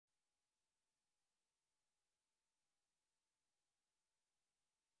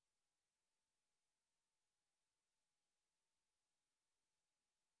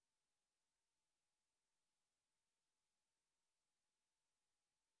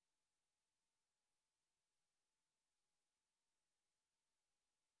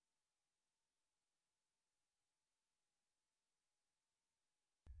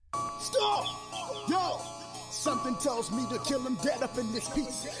Stop! Yo! Something tells me to kill him dead up in this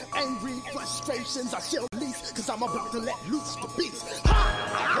piece. Angry frustrations I shall release, cause I'm about to let loose the beast.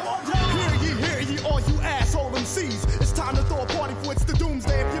 Ha! Hear ye, all you asshole MCs. It's time to throw a party for it's the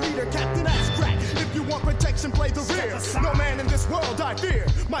doomsday of your leader, Captain Ass Crack. If you want protection, play the rear. No man in this world I fear.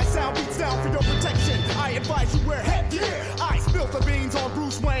 My sound beats down for your protection. I advise you wear headgear. I spilled the beans on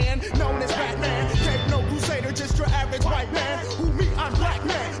Bruce Wayne, known as Batman. Cape no crusader, just your average white man. Who me? I'm black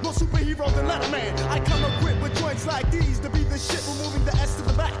man. More superhero than Letterman. I come equipped with joints like these to be the shit, removing the S to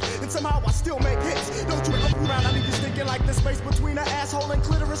the back. And somehow I still make hits. Don't you look around, I leave you stinking like the space between an asshole and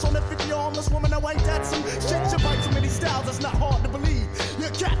clitoris on a 50 homeless woman. Now ain't that some shit? You bite too many styles, that's not hard to believe. Your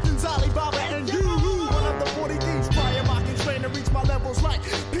captain's Alibaba and you, one of the 40 thieves. Trying my constraint to reach my levels like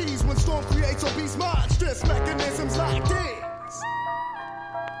peas when storm creates obese monstrous mechanisms like this.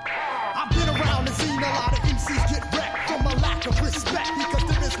 I've been around and seen a lot of MCs get wrecked from a lack of respect because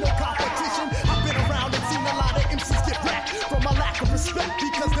there is no competition. I've been around and seen a lot of MCs get wrecked from a lack of respect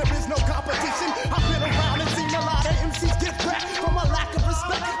because there is no competition. I've been around and seen a lot of MCs get wrecked from a lack of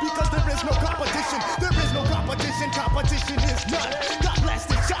respect because there is no competition. There is no competition. Competition is none. God bless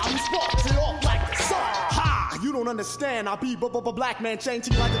the child who sparks it off like the sun. Ha! You don't understand. I be black man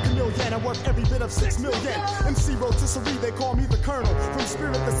changing like a chameleon. I'm worth every bit of 6 million. MC rotisserie, they call me the colonel. From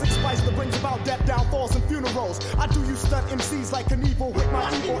spirit, the six spice that brings about death, downfalls, and funerals. I do you stunt MCs like Knievel with my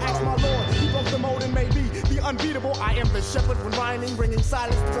evil. Ask my lord, he broke the mold and made me the unbeatable. I am the shepherd when rhyming, bringing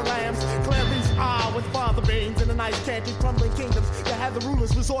silence to the lambs. Clarice, with father beans in a nice candy, crumbling kingdoms that have the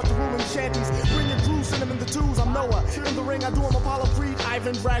rulers resort to ruling shanties. Bringing crews, send them in the twos. I'm Noah. In the ring, I do him Apollo Creed.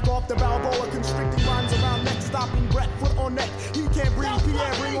 Ivan drag off the Balboa, constricting rhymes around neck, stopping breath, foot on neck. He can't breathe.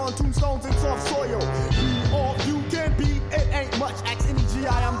 Pierre, bring on tombstones and soft soil. Be all you can be. It ain't much. Axe any GI,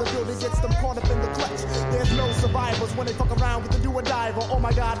 I'm the builder, gets them caught up in the clutch. There's no survivors when they fuck around with the do or diver. Oh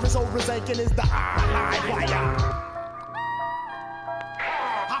my God, Rizzo Rizankin is the live wire.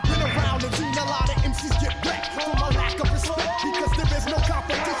 I've been around and seen a lot of MCs get wrecked from a lack of respect because there is no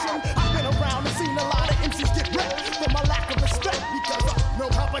competition. I've been around and seen a lot of MCs get wrecked from a lack of respect because of no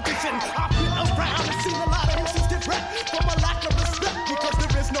competition. I've been around and seen a lot of MCs get wrecked from a lack of respect because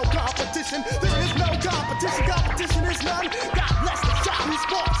there is no competition. There is no competition. Competition is none. God bless the child who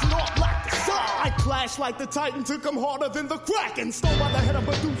sparks it off like the sun. I clash like the Titan, took him harder than the Kraken. Stole by the head of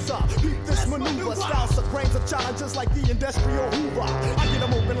Medusa. Beat this maneuver. Styles of brains of challenges like the industrial Hoover. I get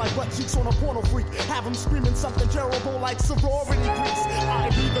them open like butt cheeks on a porno freak. Have them screaming something terrible like sorority grease. I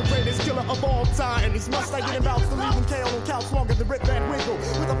be the greatest killer of all time. These mustache getting bouts to leave him KO on couch longer than Rip Van Winkle.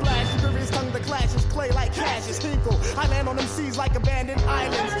 With a flash, furious tongue that clashes clay like Cassius Hinkle. I land on them seas like abandoned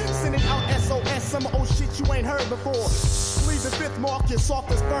islands. Sending out SOS, some old shit you ain't heard before. Leave the fifth mark, you're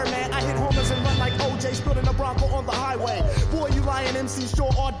soft as fur, man. I hit homers and run like OJ, spilling a Bronco on the highway. Boy, you lying MCs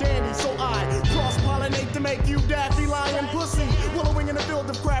sure are dandy, so I cross-pollinate to make you daffy lying pussy. Wallowing in a field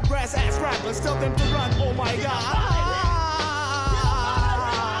of crabgrass ass rappers. Tell them to run, oh my God.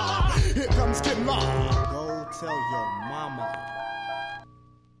 Here comes Kid Law. Go tell your mama.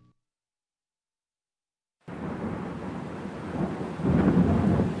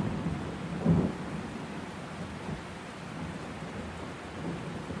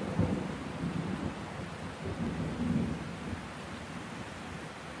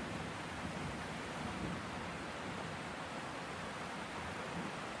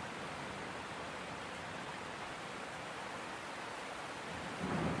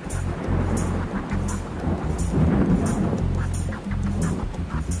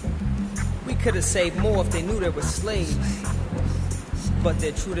 Could have saved more if they knew they were slaves, but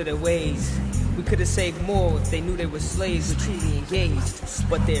they're true to their ways. We could have saved more if they knew they were slaves were truly engaged,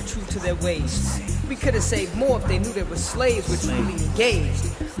 but they're true to their ways. We could have saved more if they knew they were slaves were truly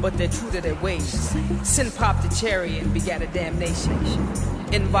engaged, but they're true to their ways. Sin popped a cherry and begat a damnation.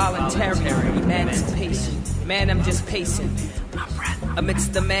 Involuntary emancipation. Man, I'm just pacing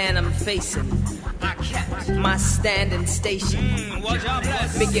amidst the man I'm facing. I kept my standing station.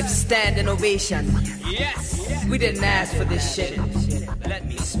 Me give standing ovation. Yes, we didn't ask for this shit. Let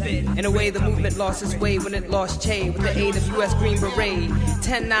me spit. In a way, the movement lost its way when it lost Che with the aid of U.S. Green Beret.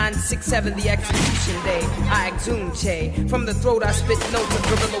 10-9-6-7, the execution day. I exhume Che. From the throat, I spit notes of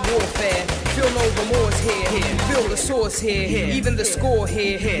guerrilla warfare. Feel no remorse here. Feel the source here. Even the score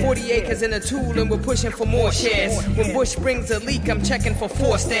here. 40 acres in a tool, and we're pushing for more shares. When Bush brings a leak, I'm checking for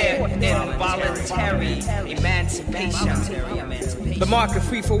forced air. Involuntary emancipation. The market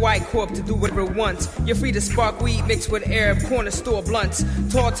free for white corp to do whatever it wants. You're free to spark weed mixed with Arab corner store blunts.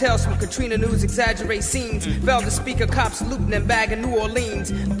 Torn Tall tales from Katrina News exaggerate scenes. Fell the speaker, cops looting and bagging New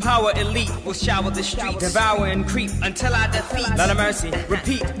Orleans. Power elite will shower the streets, devour and creep until I defeat. Lot of mercy,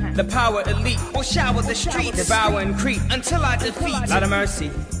 repeat. The power elite will shower the streets, devour and creep until I defeat. Lot of mercy.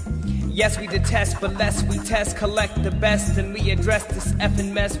 Yes, we detest, but less we test, collect the best, and we address this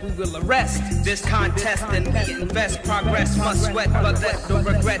effing mess. We will arrest this contest, and we invest. Progress must sweat, but let no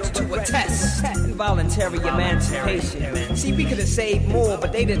regrets to attest. Involuntary emancipation. See, we could have saved more,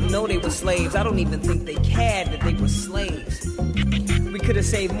 but they didn't know they were slaves. I don't even think they cared that they were slaves. We could have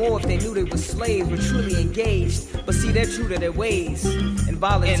saved more if they knew they were slaves, were truly engaged. But see, they're true to their ways.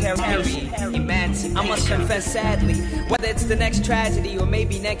 Involuntary emancipation. I must confess sadly, whether it's the next tragedy or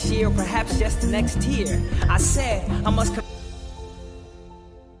maybe next year or perhaps just the next year, I said I must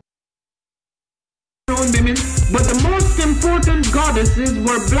women, but the most important goddesses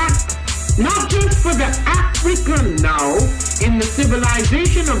were black, not just for the African now in the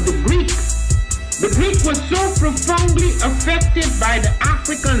civilization of the Greeks. The Greek was so profoundly affected by the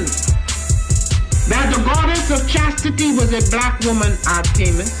Africans that the goddess of chastity was a black woman,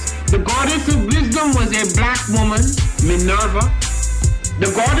 Artemis. The goddess of wisdom was a black woman, Minerva. The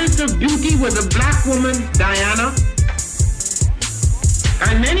goddess of beauty was a black woman, Diana.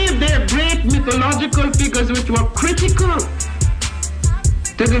 And many of their great mythological figures which were critical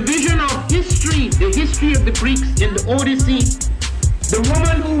to the vision of history, the history of the Greeks in the Odyssey. The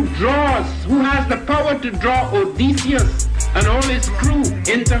woman who draws, who has the power to draw Odysseus and all his crew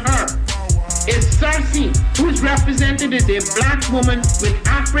into her, is Circe, who is represented as a black woman with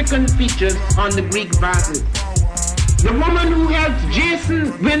African features on the Greek vases. The woman who helps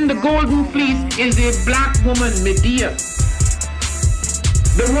Jason win the Golden Fleece is a black woman, Medea.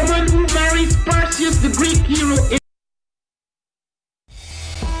 The woman who marries Perseus, the Greek hero, is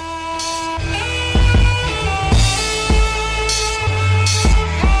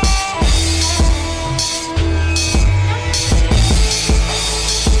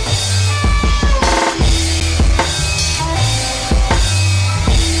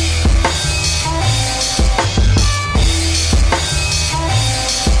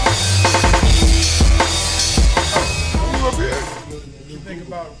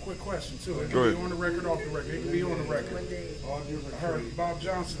to it. It can be on the record, off the record. It can be on the record. I heard Bob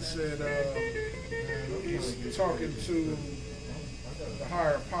Johnson said he's talking to the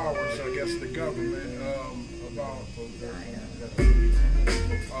higher powers, I guess the government, about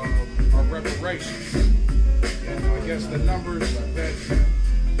our reparations. And I guess the numbers that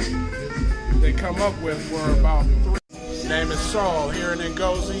they come up with were about 3. His name is Saul here in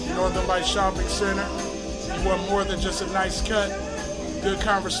Ngozi, Northern Light Shopping Center. You want more than just a nice cut? Good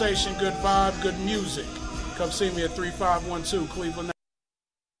conversation, good vibe, good music. Come see me at 3512 Cleveland.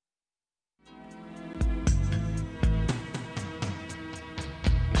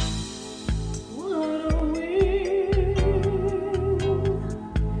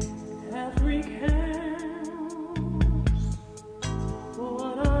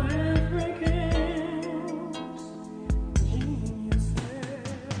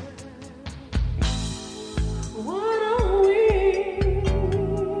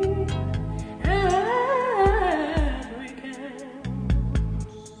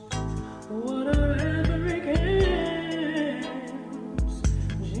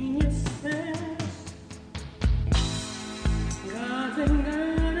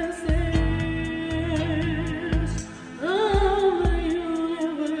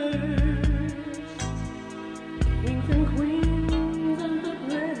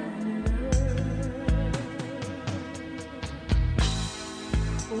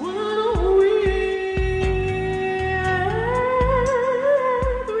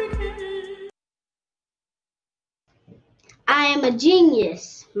 I am a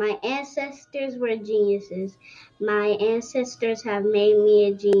genius. My ancestors were geniuses. My ancestors have made me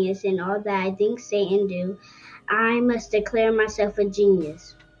a genius in all that I think, say, and do. I must declare myself a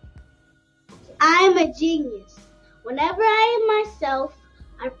genius. I am a genius. Whenever I am myself,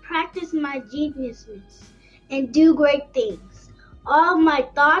 I practice my geniusness and do great things. All my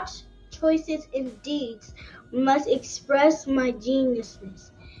thoughts, choices, and deeds must express my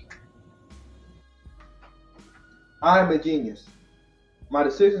geniusness. I am a genius. My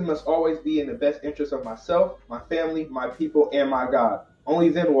decisions must always be in the best interest of myself, my family, my people, and my God. Only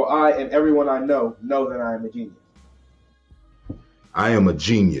then will I and everyone I know that I am a genius. I am a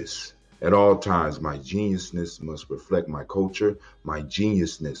genius. At all times, my geniusness must reflect my culture. My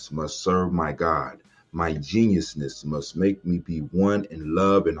geniusness must serve my God. My geniusness must make me be one in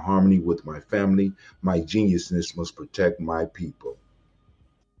love and harmony with my family. My geniusness must protect my people.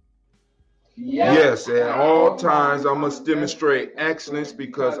 Yes, at all times I must demonstrate excellence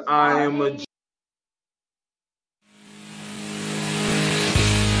because I am a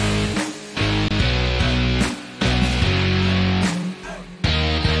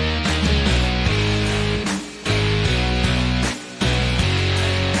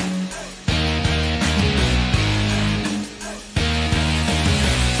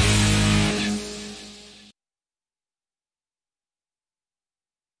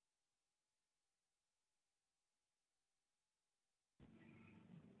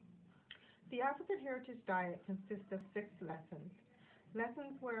The African Heritage Diet consists of 6 lessons.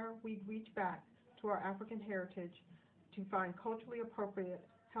 Lessons where we reach back to our African heritage to find culturally appropriate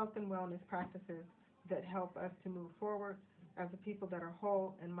health and wellness practices that help us to move forward as a people that are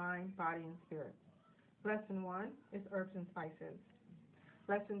whole in mind, body, and spirit. Lesson 1 is herbs and spices.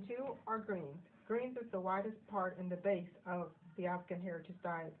 Lesson 2 are greens. Greens is the widest part in the base of the African Heritage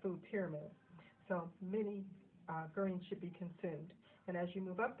Diet food pyramid, so many greens should be consumed. And as you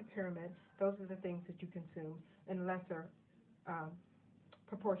move up the pyramid, those are the things that you consume in lesser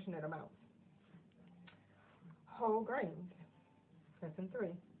proportionate amounts. Whole grains, lesson 3.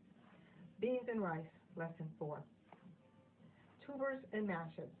 Beans and rice, lesson 4. Tubers and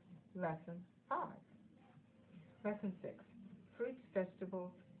mashes, lesson 5. Lesson 6. Fruits,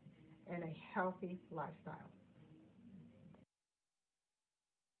 vegetables, and a healthy lifestyle.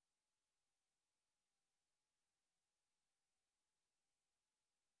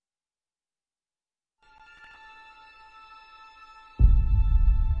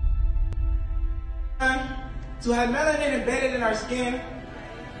 To have melanin embedded in our skin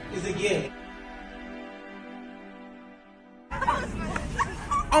is a gift.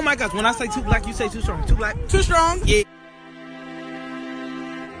 Oh my gosh, when I say too black, you say too strong. Too black? Too strong? Yeah.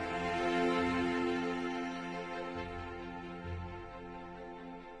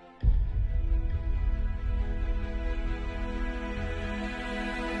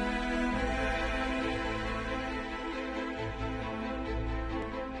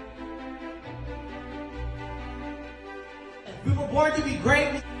 We were born to be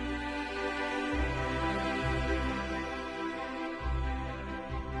great.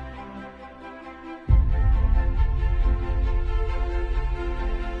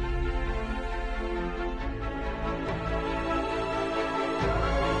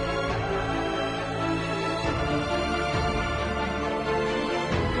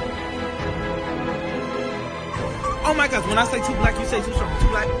 Oh my gosh, when I say too black, you say too strong. Too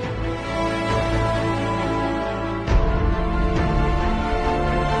black?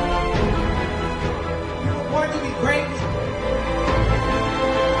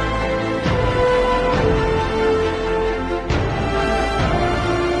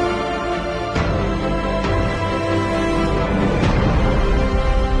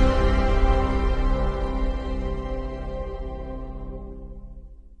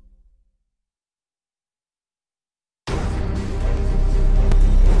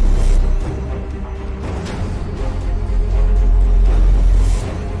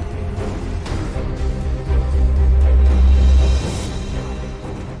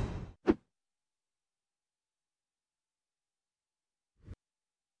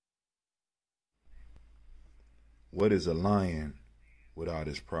 What is a lion without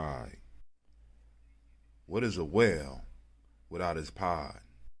his pride? What is a whale without his pod?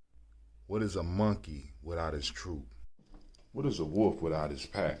 What is a monkey without his troop? What is a wolf without his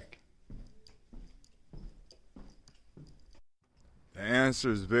pack? The answer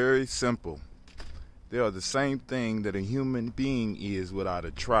is very simple. They are the same thing that a human being is without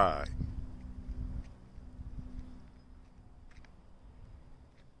a tribe.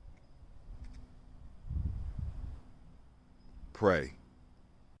 Pray.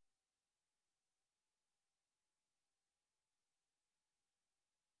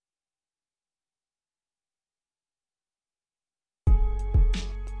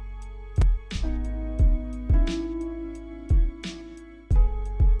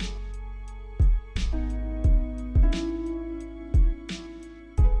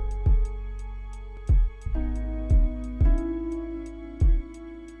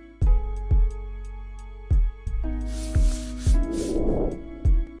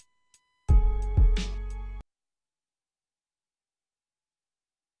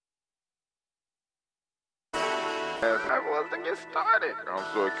 As I was to get started. I'm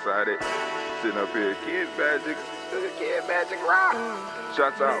so excited. Sitting up here, Kid Magic Rock.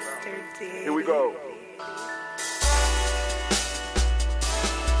 Shots out. Here we go.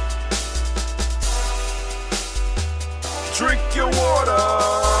 Drink your water.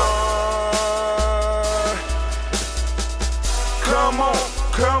 Come on,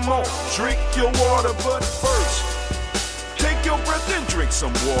 come on. drink your water, but first, take your breath and drink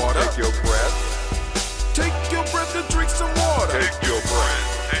some water. Take your breath. Take your breath and drink some water. Take your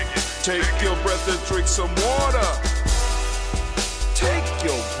breath. Take your breath and drink some water. Take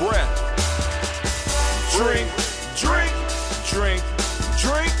your breath. Drink, drink, drink,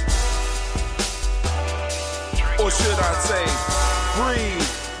 drink. Or should I say, breathe,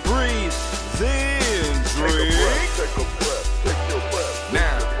 breathe, then drink. Take a breath, take your breath.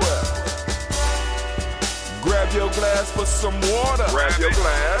 Now, grab your glass for some water. Grab your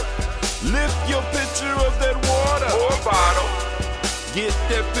glass. Lift your pitcher of that water. Or bottle. Get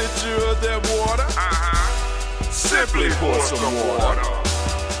that pitcher of that water. Simply pour some water.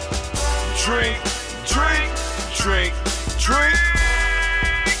 Drink, drink, drink, drink.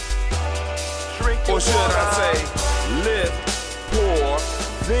 Or should I say, lift, pour,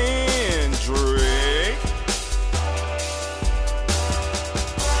 then drink.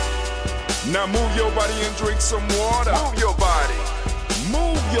 Now move your body and drink some water. Move your body.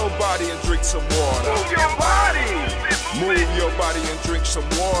 Move your body and drink some water. Move your body. Move your body and drink some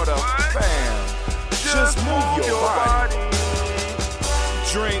water. Fam, just move your body.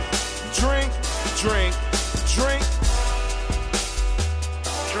 Drink, drink, drink, drink.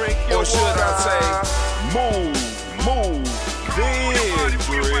 Drink your or should water. I say, move, move, then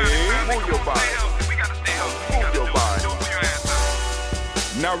drink. Move your body. Move your body.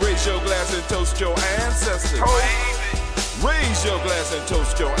 Now raise your glass and toast your ancestors. Raise your glass and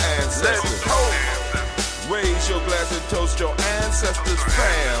toast your ancestors. Raise your glass and toast your ancestors,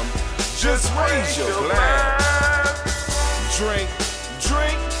 fam. Just raise your glass. Drink,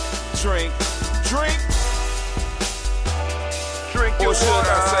 drink, drink, drink. Drink your or should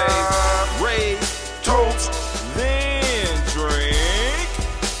water. I say, raise, toast, then drink.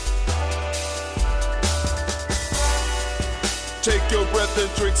 Take your breath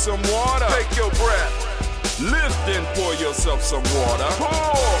and drink some water. Take your breath. Lift and pour yourself some water.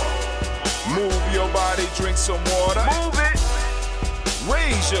 Pour. Move your body, drink some water. Move it.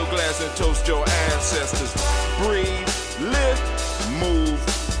 Raise your glass and toast your ancestors. Breathe, lift, move,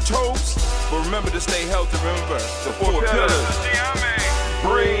 toast. But remember to stay healthy. Remember the four pillars.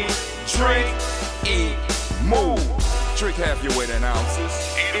 Breathe, drink, eat, move. Drink half your weight in ounces.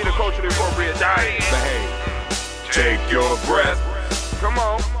 Eat a culturally appropriate diet. Behave. Take your breath. Come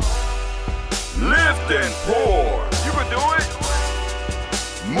on. Lift and pour. You can do it.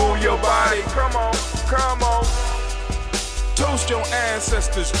 Move your body. Come on. Come on. Toast your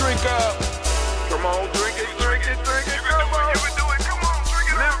ancestors. Drink up. Come on. Drink it. Drink it. Drink it. Come on. You can do it. Come on. Drink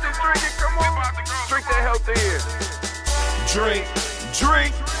it. Lift it. Drink it. Come on. Drink that healthy air. Drink.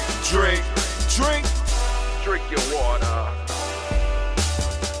 Drink. Drink. Drink. Drink your water.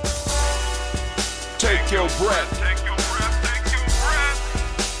 Take your breath. Take your breath. Take your breath.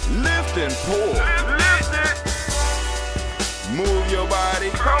 Lift and pour. Lift it. Move your body.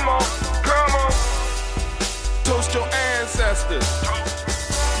 Come on. Come on. Toast your ancestors.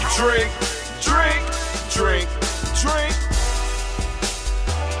 Drink. Drink. Drink. Drink.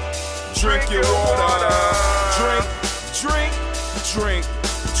 Drink your water. Drink. Drink. Drink.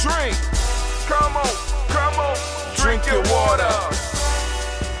 Drink. Come on. Come on. Drink your water.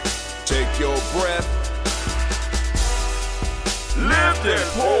 Take your breath. Lift and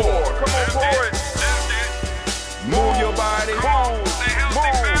pour. Come on, pour it. Move your body. Move.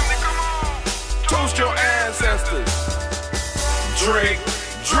 Toast your ancestors. Drink.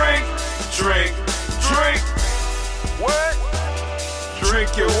 Drink. Drink. Drink. What?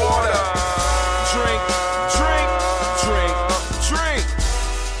 Drink your water. Drink. Drink. Drink. Drink.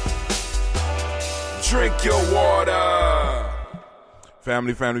 Drink your water.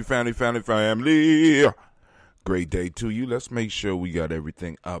 Family, family, family, family, family. Great day to you. Let's make sure we got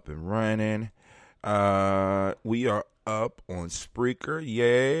everything up and running. We are up on Spreaker.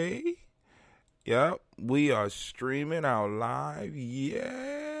 Yay. Yep. We are streaming out live.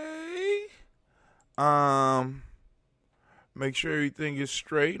 Yay. Make sure everything is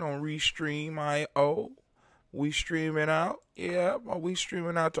straight on Restream.io. We streaming out. Yeah, we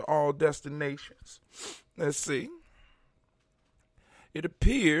streaming out to all destinations. Let's see. It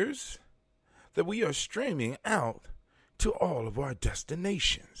appears that we are streaming out to all of our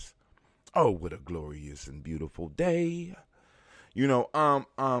destinations. Oh, what a glorious and beautiful day. You know,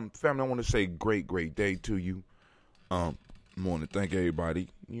 family, I want to say great day to you. I want to thank everybody,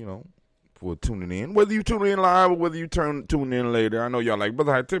 you know, for tuning in. Whether you tune in live or whether you tune in later. I know y'all like,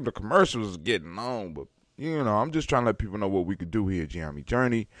 Brother High Tip, the commercials is getting on, but, you know, I'm just trying to let people know what we could do here at Gye-Nyame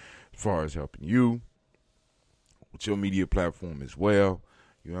Journey as far as helping you with your media platform as well.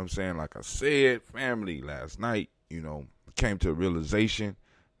 You know what I'm saying? Like I said, family, last night, you know, came to a realization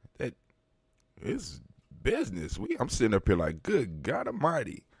that it's business. I'm sitting up here like, good God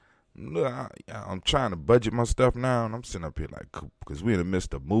Almighty. Look, I'm trying to budget my stuff now, and I'm sitting up here like, because we're in the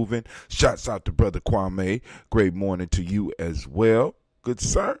midst of moving. Shouts out to Brother Kwame. Great morning to you as well, good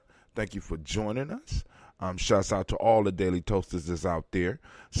sir. Thank you for joining us. Shouts out to all the Daily Toasters that's out there.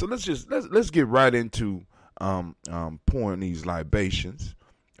 So let's get right into pouring these libations,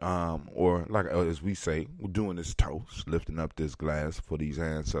 or like as we say, we're doing this toast, lifting up this glass for these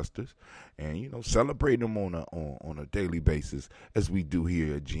ancestors, and celebrating them on a daily basis as we do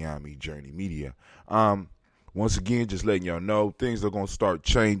here at Gye-Nyame Journey Media. Once again, just letting y'all know things are gonna start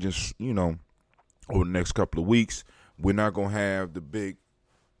changing. Over the next couple of weeks, we're not gonna have the big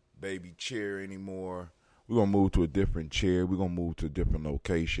baby chair anymore. We're gonna move to a different chair. We're gonna move to a different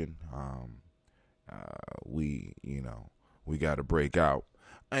location. We got to break out.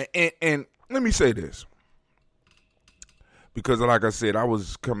 And let me say this, because like I said, I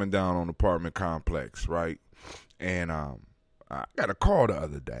was coming down on apartment complex, right? And I got a call the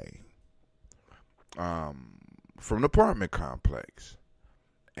other day from the apartment complex,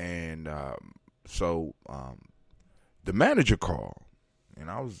 and so the manager called, and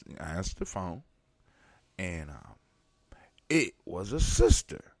I answered the phone, and it was a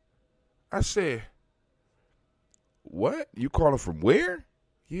sister. I said, "What? You calling from where?"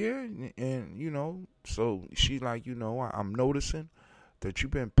 Yeah, and so she's like, I'm noticing that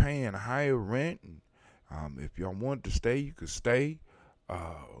you've been paying higher rent, and if y'all want to stay, you could stay.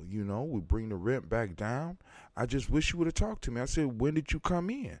 We bring the rent back down. I just wish you would have talked to me. I said, when did you come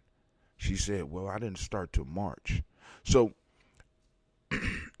in? She said, well, I didn't start till March. So,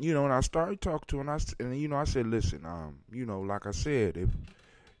 and I started talking to her, and I said, listen, like I said, if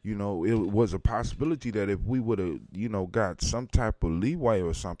it was a possibility that if we would have, got some type of leeway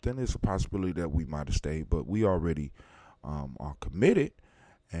or something, it's a possibility that we might have stayed. But we already are committed.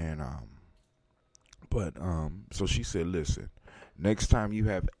 And so she said, listen, next time you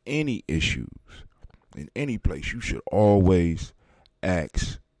have any issues in any place, you should always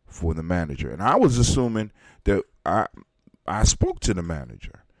ask for the manager. And I was assuming that I spoke to the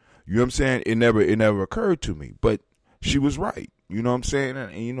manager. You know what I'm saying? It never occurred to me. But she was right. You know what I'm saying?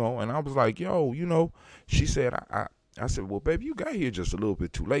 And I was like, yo, she said, I said, well, baby, you got here just a little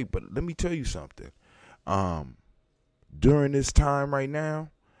bit too late, but let me tell you something. During this time right now,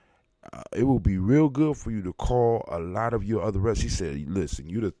 it will be real good for you to call a lot of your other reps. She said, listen,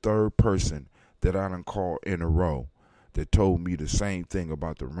 you're the third person that I done called in a row that told me the same thing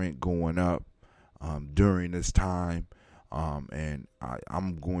about the rent going up during this time. And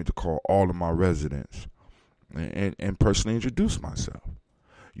I'm going to call all of my residents and personally introduce myself,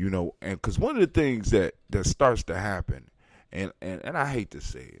 and because one of the things that starts to happen, and I hate to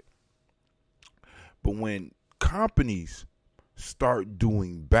say it, but when companies start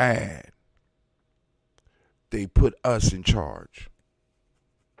doing bad, they put us in charge.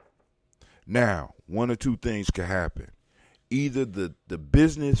 Now, one or two things could happen. Either the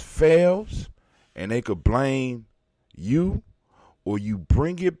business fails and they could blame you, or you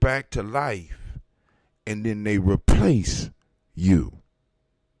bring it back to life and then they replace you.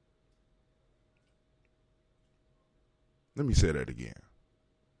 Let me say that again.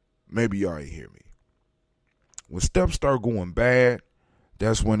 Maybe y'all ain't hear me. When stuff start going bad,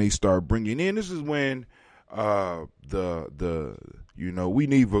 that's when they start bringing in. This is when we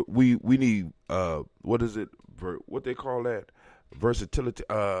need what is it? What they call that? Versatility.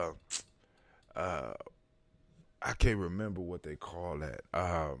 I can't remember what they call that.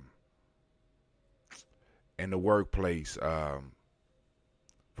 In the workplace,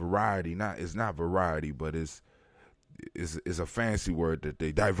 variety. It's not variety, but it's a fancy word that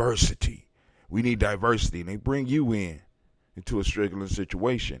diversity. We need diversity, and they bring you into a struggling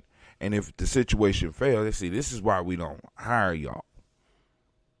situation. And if the situation fails, they say, this is why we don't hire y'all.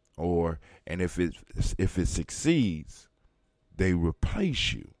 And if it succeeds, they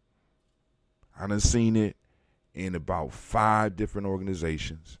replace you. I done seen it in about 5 different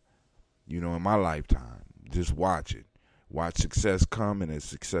organizations, in my lifetime. Just watch it. Watch success come, and as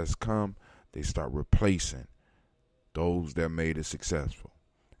success come, they start replacing those that made it successful.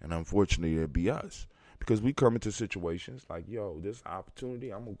 And unfortunately, it'd be us. Because we come into situations like, this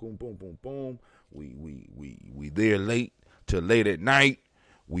opportunity, I'm going to boom, boom, boom, boom. We there late till late at night.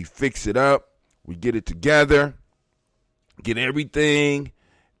 We fix it up. We get it together. Get everything.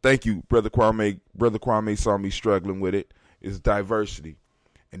 Thank you, Brother Kwame. Brother Kwame saw me struggling with it. It's diversity.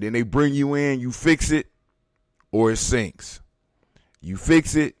 And then they bring you in, you fix it, or it sinks. You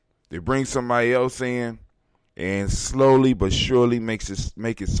fix it, they bring somebody else in, and slowly but surely make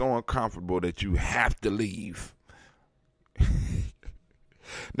it so uncomfortable that you have to leave.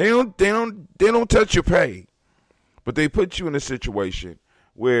 They don't touch your pay, but they put you in a situation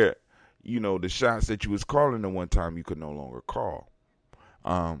where, the shots that you was calling at one time you could no longer call.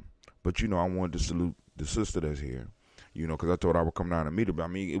 But I wanted to salute the sister that's here, because I thought I would come down and meet her. But I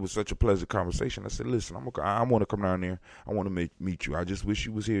mean, it was such a pleasant conversation. I said, listen, I want to come down there. I want to meet you. I just wish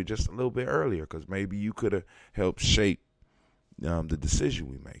you was here just a little bit earlier, because maybe you could have helped shape the decision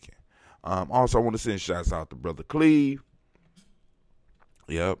we making. Also, I want to send shouts out to Brother Cleve.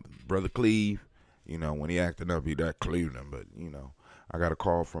 Yep, Brother Cleve. When he acting up, he that Cleveland. But I got a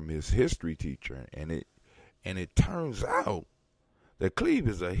call from his history teacher, and it turns out that Cleve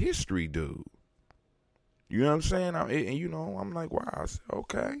is a history dude. You know what I'm saying? I'm like, wow. I said,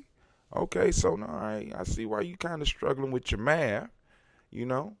 okay. So now I see why you kind of struggling with your math.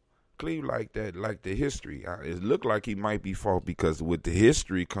 Cleve like that, like the history. It looked like he might be fault, because with the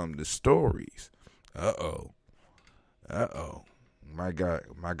history come the stories. Uh-oh. My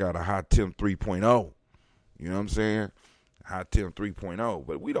God, a hot Tim 3.0. You know what I'm saying? Hot Tim 3.0.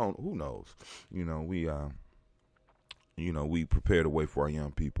 But we don't, who knows? We prepare the way for our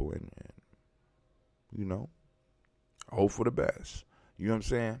young people and hope for the best. You know what I'm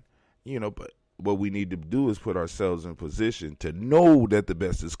saying? But what we need to do is put ourselves in position to know that the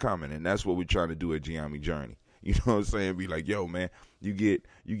best is coming, and that's what we're trying to do at Gye-Nyame Journey. You know what I'm saying? Be like, yo, man, you get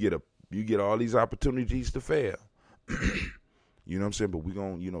all these opportunities to fail. You know what I'm saying? But we're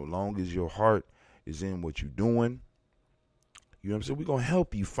going to, long as your heart is in what you're doing, you know what I'm saying? We're going to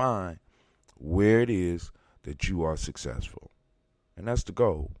help you find where it is that you are successful. And that's the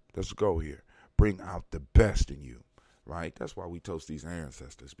goal. That's the goal here. Bring out the best in you, right? That's why we toast these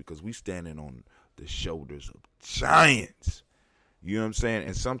ancestors, because we standing on the shoulders of giants. You know what I'm saying?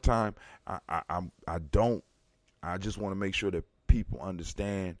 And sometimes I just want to make sure that people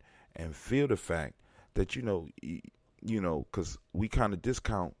understand and feel the fact that, because we kind of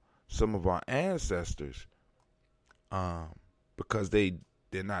discount some of our ancestors because they're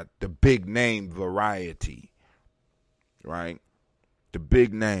not the big name variety, right? The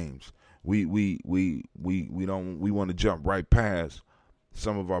big names. We want to jump right past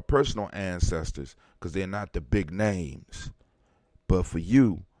some of our personal ancestors because they're not the big names. But for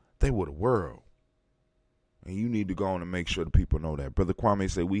you, they were the world. And you need to go on and make sure the people know that. Brother Kwame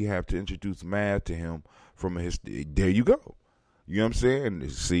said we have to introduce math to him from a history. There you go. You know what I'm saying?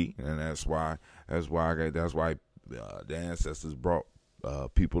 See, and that's why the ancestors brought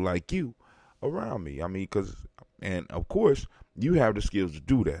people like you around me. I mean, and of course, you have the skills to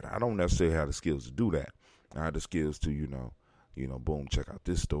do that. I don't necessarily have the skills to do that. I have the skills to, boom, check out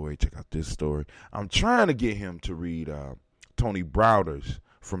this story, check out this story. I'm trying to get him to read Tony Browder's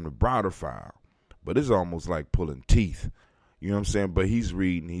From the Browder File. But it's almost like pulling teeth. You know what I'm saying? But he's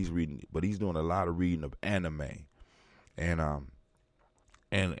reading, but he's doing a lot of reading of anime. And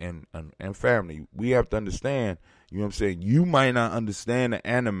family, we have to understand, you know what I'm saying? You might not understand the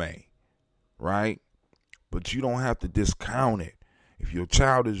anime, right? But you don't have to discount it. If your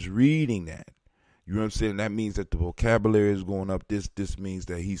child is reading that, you know what I'm saying? That means that the vocabulary is going up. This means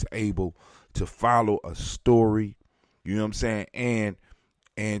that he's able to follow a story. You know what I'm saying?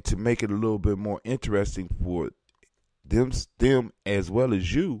 And to make it a little bit more interesting for them as well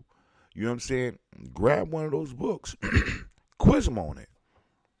as you know what I'm saying? Grab one of those books, quiz them on it.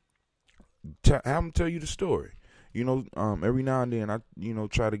 Have them tell you the story. Every now and then I,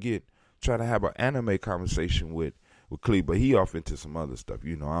 try to have an anime conversation with Cleve, but he off into some other stuff.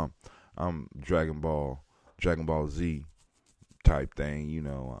 I'm Dragon Ball Z type thing.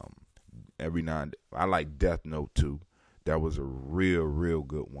 Every now and then, I like Death Note too. That was a real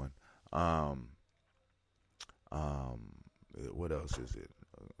good one. What else is it?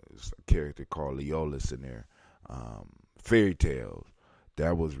 It's a character called Leolis in there. Fairy Tales.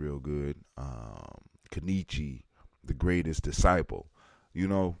 That was real good. Kenichi, the Greatest Disciple.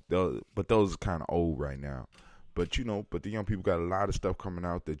 But those are kind of old right now. But the young people got a lot of stuff coming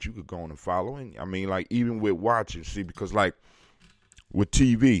out that you could go on and follow. And I mean, like even with watching, because like with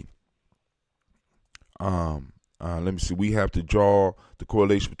TV, let me see. We have to draw the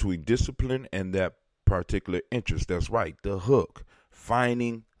correlation between discipline and that particular interest. That's right. The hook.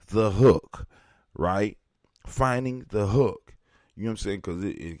 Finding the hook. Right? Finding the hook. You know what I'm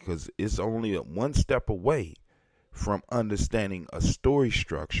saying? Because it's only one step away from understanding a story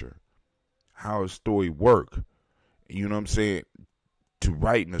structure, how a story work. You know what I'm saying? To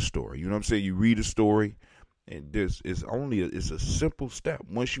writing a story. You know what I'm saying? You read a story, and it's a simple step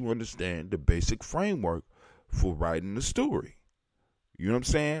once you understand the basic framework for writing the story. You know what I'm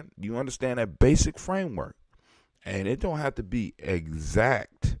saying? You understand that basic framework. And it don't have to be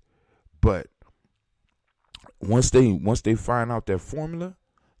exact, but once they find out that formula,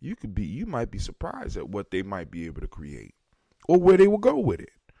 you might be surprised at what they might be able to create or where they will go with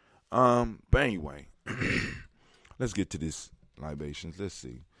it. But anyway, let's get to this libations. Let's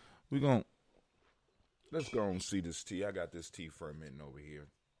see. Let's go and see this tea. I got this tea fermenting over here.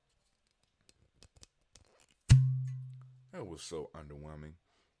 That was so underwhelming.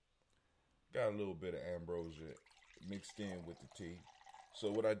 Got a little bit of ambrosia mixed in with the tea.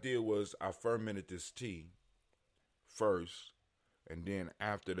 So what I did was I fermented this tea first, and then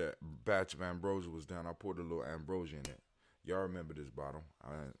after that batch of ambrosia was done, I poured a little ambrosia in it. Y'all remember this bottle.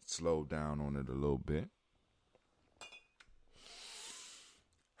 I slowed down on it a little bit.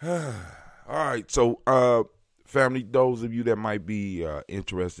 All right, so family, those of you that might be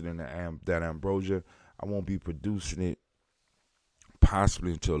interested in that ambrosia, I won't be producing it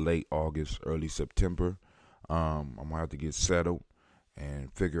possibly until late August, early September. I'm going to have to get settled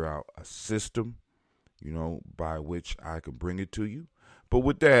and figure out a system, by which I can bring it to you. But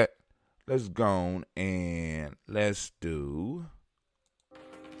with that, let's go on and let's do...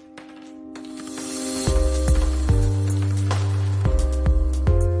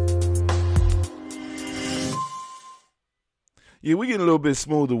 Yeah, we getting a little bit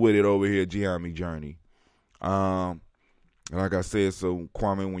smoother with it over here, Gye-Nyame Journey. Like I said, so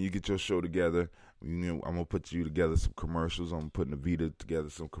Kwame, when you get your show together, I'm gonna put you together some commercials. I'm putting Avita together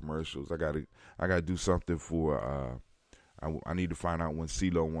some commercials. I gotta do something for. I need to find out when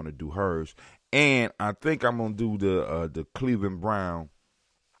CeeLo want to do hers, and I think I'm gonna do the Cleveland Brown,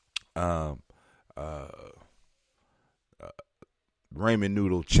 ramen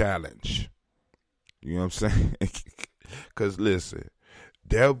noodle challenge. You know what I'm saying? Cause listen,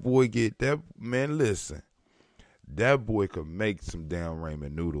 that boy that boy could make some damn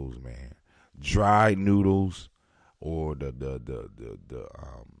ramen noodles, man. Dried noodles or the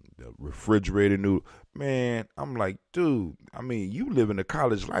refrigerated noodle. Man, I'm like, dude, I mean, you live in a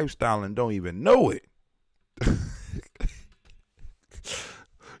college lifestyle and don't even know it.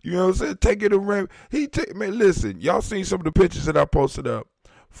 You know what I'm saying? Take it a ramen. Man, listen, y'all seen some of the pictures that I posted up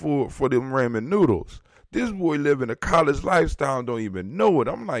for them ramen noodles. This boy live in a college lifestyle and don't even know it.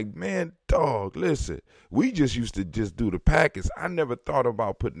 I'm like, man, dog, listen. We just used to just do the packets. I never thought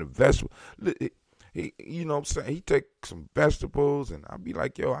about putting the vegetable. You know what I'm saying? He take some vegetables and I'd be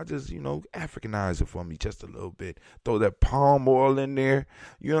like, yo, I just, Africanize it for me just a little bit. Throw that palm oil in there.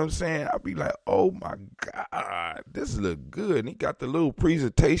 You know what I'm saying? I'd be like, oh my God, this look good. And he got the little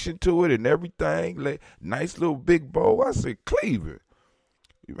presentation to it and everything. Like, nice little big bowl. I said, Cleveland,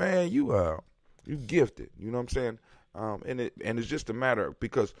 man, you gifted, you know what I'm saying? And it's just a matter of,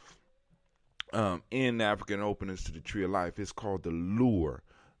 because in the African openings to the Tree of Life, it's called the lure.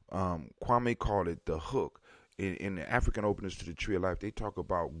 Kwame called it the hook. In the African openings to the Tree of Life, they talk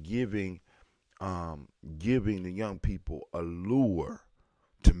about giving the young people a lure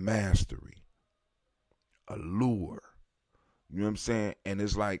to mastery. A lure. You know what I'm saying? And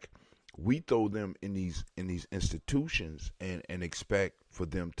it's like we throw them in these institutions and expect for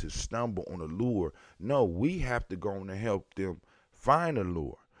them to stumble on a lure. No, we have to go on and help them find a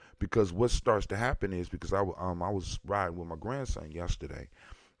lure. Because what starts to happen is, because I was riding with my grandson yesterday,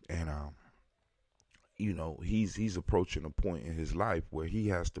 and he's approaching a point in his life where he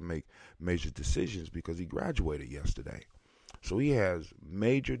has to make major decisions because he graduated yesterday. So he has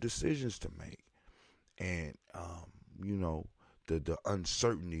major decisions to make, and the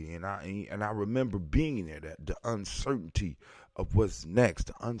uncertainty, and I remember being there, that the uncertainty of what's next,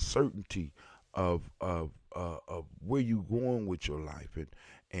 the uncertainty of where you going with your life,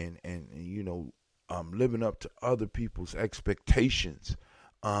 and living up to other people's expectations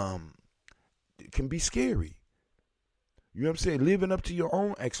can be scary. You know what I'm saying? Living up to your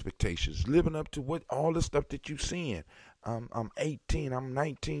own expectations, living up to what all the stuff that you're seeing. I'm 18, I'm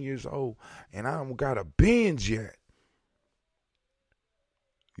 19 years old, and I haven't got a Benz yet.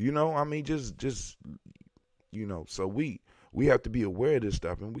 So we have to be aware of this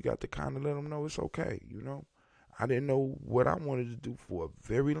stuff, and we got to kind of let them know it's okay. I didn't know what I wanted to do for a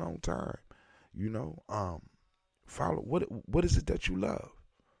very long time. Follow what is it that you love?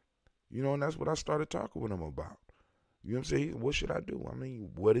 And that's what I started talking with them about. You know what I'm saying? What should I do? I mean,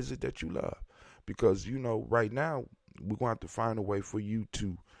 what is it that you love? Because, right now, we're going to have to find a way for you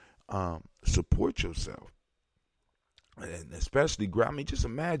to support yourself. And especially, just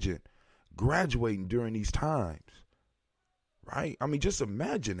imagine graduating during these times, right? I mean, just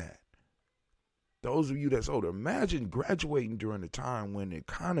imagine that. Those of you that's older, imagine graduating during the time when the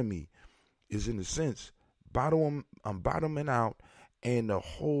economy is, in a sense, bottoming out, and the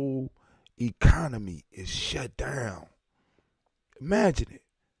whole economy is shut down. Imagine it,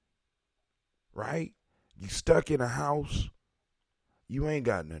 right? You stuck in a house. You ain't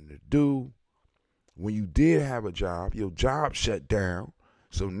got nothing to do. When you did have a job, your job shut down.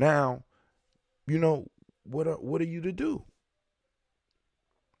 So now, what are you to do?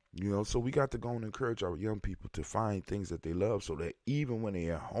 So we got to go and encourage our young people to find things that they love so that even when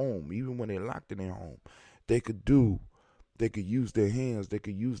they're at home, even when they're locked in their home, they could use their hands, they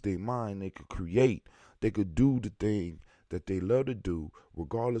could use their mind, they could create, they could do the thing that they love to do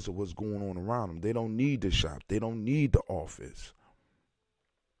regardless of what's going on around them. They don't need the shop. They don't need the office.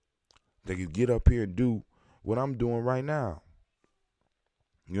 They could get up here and do what I'm doing right now.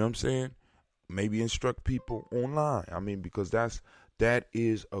 You know what I'm saying? Maybe instruct people online. Because that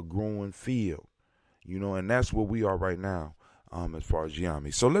is a growing field, and that's where we are right now as far as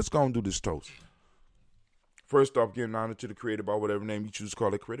Gye-Nyame. So let's go and do this toast. First off, giving honor to the Creator by whatever name you choose to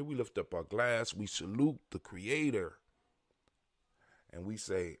call it Creator. We lift up our glass. We salute the Creator. And we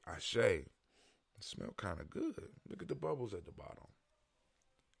say, Ashe. It smells kind of good. Look at the bubbles at the bottom.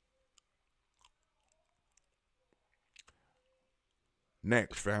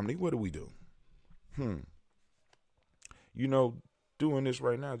 Next, family, what do we do? Doing this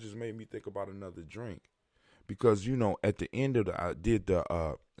right now just made me think about another drink, because at the end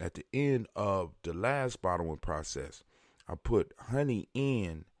of the last bottling process, I put honey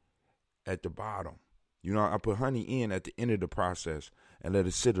in at the bottom. I put honey in at the end of the process and let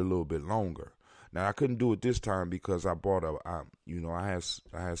it sit a little bit longer. Now I couldn't do it this time because I bought I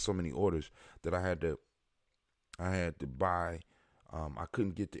had so many orders that I had to buy. I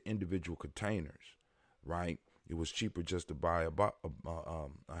couldn't get the individual containers, right? It was cheaper just to buy a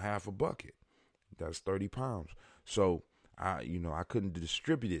half a bucket. That's 30 pounds. So I couldn't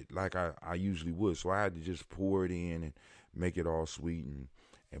distribute it like I usually would. So I had to just pour it in and make it all sweet.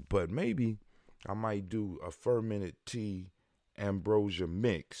 But maybe I might do a fermented tea ambrosia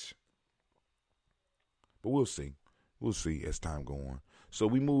mix. But we'll see. We'll see as time go on. So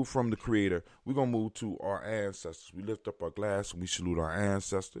we move from the Creator. We're going to move to our ancestors. We lift up our glass and we salute our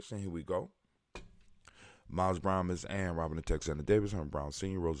ancestors. And here we go. Miles Brown, Miss Ann, Robin Texana Davis, Herman Brown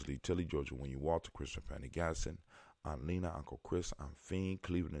Sr., Rosalie Tilly, Georgia Winnie Walter, Christian Fanny Gasson, Aunt Lena, Uncle Chris, Aunt Fiend,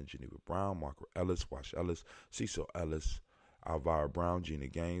 Cleveland and Geneva Brown, Margaret Ellis, Wash Ellis, Cecil Ellis, Alvira Brown, Gina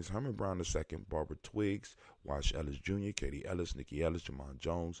Gaines, Herman Brown II, Barbara Twiggs, Wash Ellis Jr., Katie Ellis, Nikki Ellis, Jamon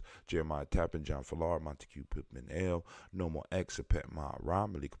Jones, Jeremiah Tappan, John Fallar, Montague Pittman L, Normal X, Pet Ma Ra,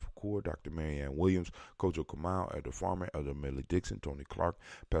 Malika Fakour, Dr. Marianne Williams, Kojo Kamal, Elder Farmer, Elder Millie Dixon, Tony Clark,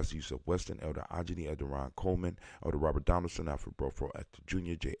 Pastor Yusuf Weston, Elder Ajani, Elder Ron Coleman, Elder Robert Donaldson, Alfred Brofro, Actor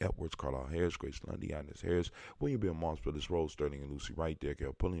Jr., J. Edwards, Carlisle Harris, Grace Lundy, Agnes Harris, William Bill Moss, Phyllis Rose, Sterling and Lucy Wright, Derek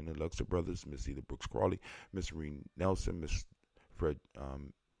L. Pulling, and Luxor Brothers, Miss Eda Brooks Crawley, Miss Marie Nelson, Miss Frederick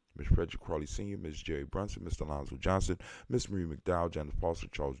Crawley Sr., Miss Jerry Brunson, Mr. Alonzo Johnson, Miss Marie McDowell, Janice Foster,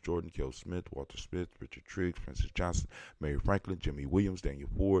 Charles Jordan, Kel Smith, Walter Smith, Richard Triggs, Francis Johnson, Mary Franklin, Jimmy Williams, Daniel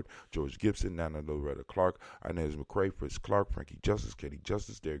Ford, George Gibson, Nana Loretta Clark, Inez McCrae, Fritz Clark, Frankie Justice, Katie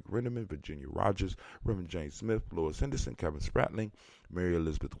Justice, Derek Rinderman, Virginia Rogers, Reverend James Smith, Lois Henderson, Kevin Spratling, Mary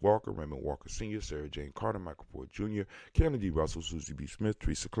Elizabeth Walker, Raymond Walker Sr., Sarah Jane Carter, Michael Ford Jr., Karen D. Russell, Susie B. Smith,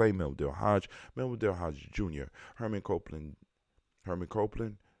 Teresa Clay, Melville Hodge, Hodge Jr., Herman Copeland,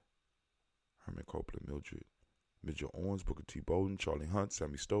 Mildred Mitchell Owens, Booker T. Bowden, Charlie Hunt,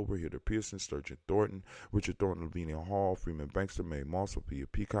 Sammy Stover, Hilda Pearson, Sturgeon Thornton, Richard Thornton, Lavinia Hall, Freeman Bankster, Mary Moss, Sophia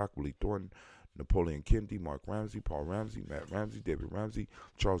Peacock, Willie Thornton, Napoleon Kennedy, Mark Ramsey, Paul Ramsey, Matt Ramsey, David Ramsey,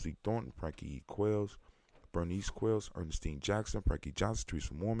 Charles E. Thornton, Frankie E. Quells, Bernice Quells, Ernestine Jackson, Frankie Johnson,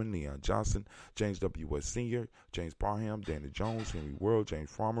 Teresa Mormon, Leon Johnson, James W. West Sr., James Parham, Dana Jones, Henry World,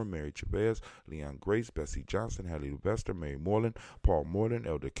 James Farmer, Mary Chavez, Leon Grace, Bessie Johnson, Hallie Levester, Mary Moreland, Paul Moreland,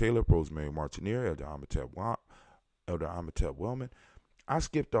 Elder Caleb, Rosemary Martineer, Elder Amitep Wellman. I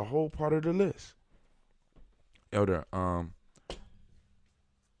skipped a whole part of the list. I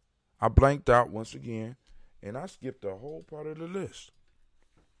blanked out once again, and I skipped a whole part of the list.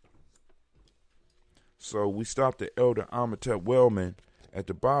 So we stopped at Elder Amitep Wellman at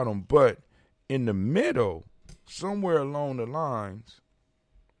the bottom, but in the middle, somewhere along the lines,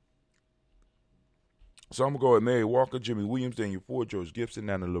 so I'm going to go with Mary Walker, Jimmy Williams, Daniel Ford, George Gibson,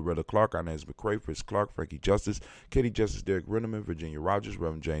 Nana Loretta Clark, Inez McCrae, Fritz Clark, Frankie Justice, Katie Justice, Derek Rinderman, Virginia Rogers,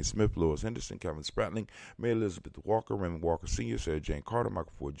 Reverend James Smith, Lois Henderson, Kevin Spratling, Mary Elizabeth Walker, Raymond Walker Sr., Sarah Jane Carter,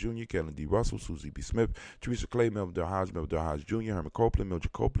 Michael Ford Jr., Kellen D. Russell, Susie B. Smith, Teresa Clay, Melvin Del Hodge Jr., Herman Copeland,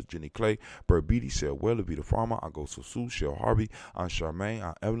 Mildred Copeland, Jenny Clay, Bert Beatty, Sarah Weller, Vita Farmer, Augusto Sue, Shell Harvey, Aunt Charmaine,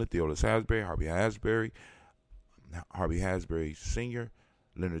 Aunt Evelyn, Theolis Hasbury, Harvey Hasbury Sr.,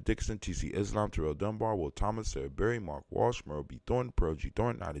 Leonard Dixon, T.C. Islam, Terrell Dunbar, Will Thomas, Sarah Berry, Mark Walsh, Merle B. Thornton, Pearl G.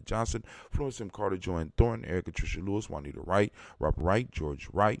 Thornton, Ida Johnson, Florence M. Carter, Joanne Thornton, Erica Tricia Lewis, Juanita Wright, Robert Wright, George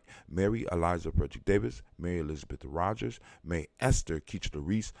Wright, Mary Eliza Frederick Davis, Mary Elizabeth Rogers, May Esther Keachler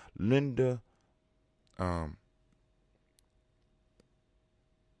Reese, Linda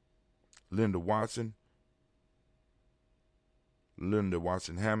Watson,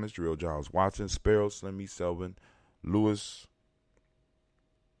 Hammonds, Jarrell Giles Watson, Sparrow, Slimmy, Selvin Lewis,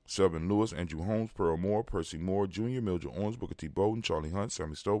 Andrew Holmes, Pearl Moore, Percy Moore Jr., Mildred Owens, Booker T. Bowden, Charlie Hunt,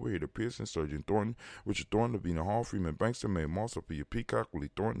 Sammy Stover, Hader Pearson, Surgeon Thornton, Richard Thornton, Lavina Hall, Freeman Bankston, Mae Moss, Sophia Peacock, Willie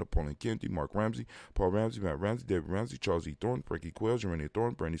Thornton, Napoleon Kennedy, Mark Ramsey, Paul Ramsey, Matt Ramsey, David Ramsey, Charles E. Thornton, Frankie Quells, Urania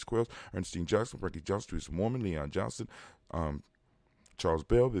Thornton, Brandy Squells, Ernestine Jackson, Frankie Johnson, Teresa Mormon, Leon Johnson, Charles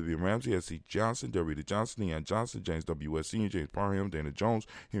Bell, Vivian Ramsey, S.C. Johnson, Delrita Johnson, Leon Johnson, James W.S. Sr., James Parham, Dana Jones,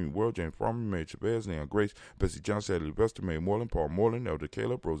 Henry World, James Farmer, Mary Chavez, Leon Grace, Bessie Johnson, Adley Vester, Mary Moreland, Paul Moreland, Elder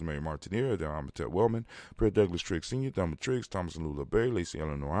Caleb, Rosemary Martinier, Amatet Wellman, Fred Douglas Triggs Sr., Thelma Triggs, Thomas and Lula Berry, Lacey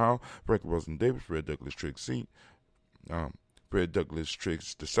Eleanor Howe, Frank Rosen Davis, Fred Douglas Triggs Sr., Fred Douglas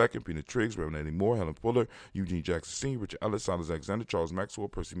Triggs II, Peter Triggs, Reverend Eddie Moore, Helen Fuller, Eugene Jackson Sr., Richard Ellis, Silas Alexander, Charles Maxwell,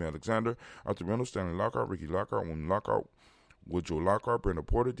 Percy May Alexander, Arthur Reynolds, Stanley Lockhart, Ricky Lockhart, William Lockhart, Woodrow Lockhart, Brenda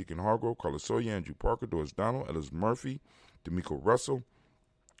Porter, Deacon Hargrove, Carlos Sawyer, Andrew Parker, Doris Donald, Ellis Murphy, D'Amico Russell,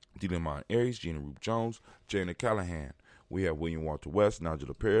 Delamont Aries, Gina Roop Jones, Jana Callahan. We have William Walter West,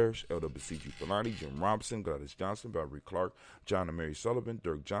 Nigel Parrish, LWCG Filani, Jim Robinson, Gladys Johnson, Valerie Clark, John and Mary Sullivan,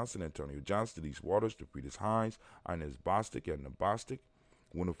 Dirk Johnson, Antonio Johnson, Denise Waters, DeFridas Hines, Inez Bostic, Edna Bostic,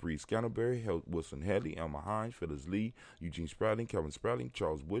 Winifred Scantleberry, Wilson Headley, Elma Hines, Phyllis Lee, Eugene Spradling, Kevin Spradling,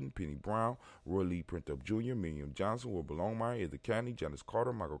 Charles Wooden, Penny Brown, Roy Lee Printup Jr., Miriam Johnson, Wilbur Longmire, Edith Candy, Janice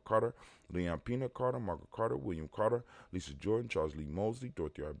Carter, Michael Carter, Leon Pina Carter, Margaret Carter, William Carter, Lisa Jordan, Charles Lee Mosley,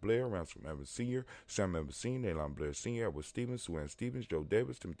 Dorothy R. Blair, Ransom Evans Sr., Sam Evans Sr., Elon Blair Sr., Edward Stevens, Sue Ann Stevens, Joe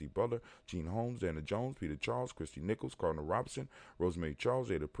Davis, Timothy Butler, Gene Holmes, Dana Jones, Peter Charles, Christy Nichols, Cardinal Robinson, Rosemary Charles,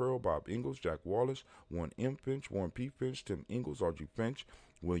 Ada Pearl, Bob Ingalls, Jack Wallace, Warren M. Finch, Warren P. Finch, Tim Ingalls, Audrey Finch,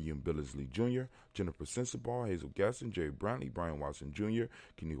 William Billingsley Jr., Jennifer Sensabaugh, Hazel Gaston, Jerry Brantley, Brian Watson Jr.,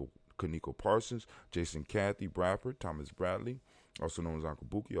 Kaniko Parsons, Jason Cathy Bradford, Thomas Bradley, also known as Uncle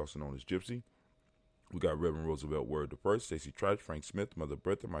Buki, also known as Gypsy. We got Reverend Roosevelt Word I, Stacey Trash, Frank Smith, Mother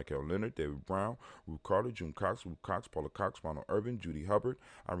Bertha, Michael Leonard, David Brown, Ruth Carter, June Cox, Paula Cox, Ronald Irvin, Judy Hubbard,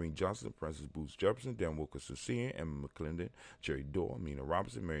 Irene Johnson, Francis Booth Jefferson, Dan Wilkerson Sr., Emma McClendon, Jerry Doyle, Mina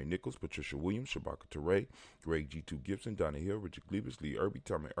Robinson, Mary Nichols, Patricia Williams, Shabaka Teray, Greg G2 Gibson, Donna Hill, Richard Glebus, Lee Irby,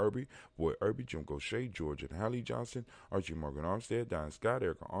 Tommy Irby, Boy Irby, Jim Gaucher, George and Hallie Johnson, Archie Morgan Armstead, Diane Scott,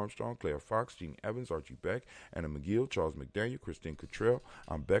 Erica Armstrong, Claire Fox, Gene Evans, Archie Beck, Anna McGill, Charles McDaniel, Christine Cottrell,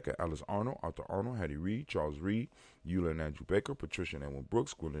 I'm Becca, Alice Arnold, Arthur Arnold, Hattie Reed, Charles Reed, Eula and Andrew Baker, Patricia and Edwin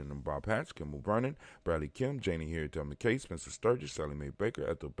Brooks, Gwendolyn and Bob Hatch, Kimball Vernon, Bradley Kim, Janie Harriet McKay, Spencer Sturgis, Sally Mae Baker,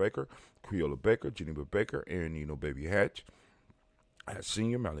 Ethel Baker, Creola Baker, Geneva Baker, Aaron Nino Baby Hatch,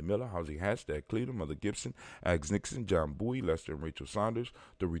 Senior, Mally Miller, Housie Hatch, Dad Cleveland, Mother Gibson, Ags Nixon, John Bowie, Lester and Rachel Saunders,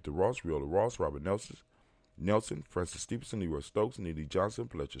 Dorita Ross, Riola Ross, Robert Nelson, Francis Stevenson, Leroy Stokes, Neely Johnson,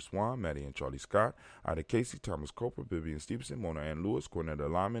 Fletcher Swan, Maddie and Charlie Scott, Ida Casey, Thomas Coper, Vivian Stevenson, Mona Ann Lewis, Cornetta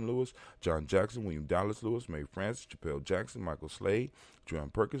Lyman Lewis, John Jackson, William Dallas Lewis, Mae Francis, Chappelle Jackson, Michael Slade, Joanne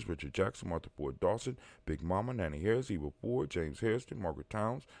Perkins, Richard Jackson, Martha Ford Dawson, Big Mama, Nanny Harris, Eva Ford, James Harrison, Margaret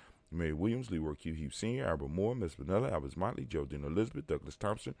Towns, Mary Williams, Leroy Q. Heath Sr., Albert Moore, Miss Vanilla, Albert Motley, Geraldine Elizabeth, Douglas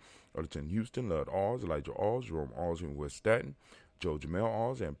Thompson, Elton Houston, Lud Alls, Elijah Alls, Jerome Alls in West Staten, Joe Jamel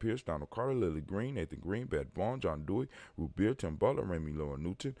Alls, Ann Pierce, Donald Carter, Lily Green, Nathan Green, Beth Vaughn, John Dewey, Ruth Beer, Tim Butler, Raymond Laura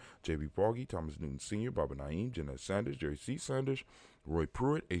Newton, J.B. Foggy, Thomas Newton Sr., Barbara Naeem, Jeanette Sanders, Jerry C. Sanders, Roy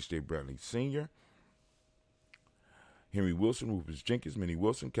Pruitt, H.J. Brantley Sr., Henry Wilson, Rufus Jenkins, Minnie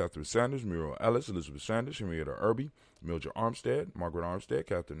Wilson, Catherine Sanders, Muriel Ellis, Elizabeth Sanders, Henrietta Irby, Mildred Armstead, Margaret Armstead,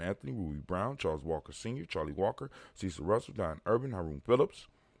 Catherine Anthony, Ruby Brown, Charles Walker Sr., Charlie Walker, Cecil Russell, Diane Urban, Haroon Phillips,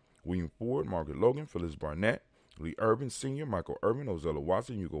 William Ford, Margaret Logan, Phyllis Barnett, Lee Urban Sr., Michael Urban, Ozella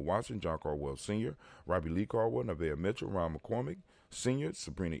Watson, Hugo Watson, John Caldwell Sr., Robbie Lee Caldwell, Nevaeh Mitchell, Ron McCormick Sr.,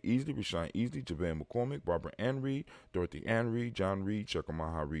 Sabrina Easley, Rashawn Easley, Javon McCormick, Barbara Ann Reed, Dorothy Ann Reed, John Reed,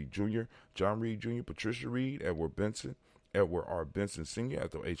 Chekamaha Reed Jr., John Reed Jr., Patricia Reed, Edward R. Benson Sr.,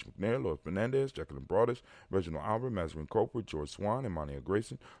 Ethel H. McNair, Lloyd Fernandez, Jacqueline Broadus, Reginald Albert, Mazarin Coper, George Swan, Imania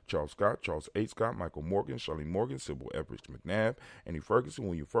Grayson, Charles Scott, Charles H. Scott, Michael Morgan, Charlene Morgan, Sybil Everett McNabb, Annie Ferguson,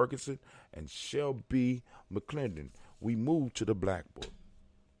 William Ferguson, and Shelby McClendon. We move to the Black Book.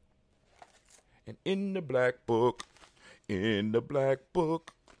 And in the Black Book,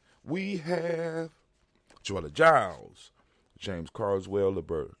 we have Joella Giles, James Carswell,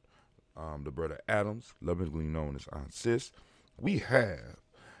 Liberta Adams, lovingly known as Aunt Sis. We have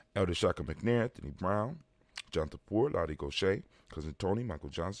Elder Shaka McNair, Anthony Brown, Jonathan Ford, Lottie Gaucher, Cousin Tony, Michael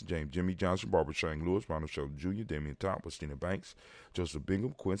Johnson, James Jimmy Johnson, Barbara Shane Lewis, Ronald Sheldon Jr., Damian Top, Christina Banks, Joseph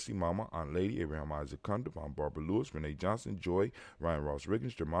Bingham, Quincy Mama, Aunt Lady, Abraham Isaac Cundiff, Aunt Barbara Lewis, Renee Johnson, Joy, Ryan Ross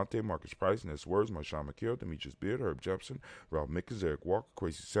Riggins, Jermonte, Marcus Price, Ness Words, Marshawn McHale, Demetrius Beard, Herb Jepson, Ralph Mickens, Eric Walker,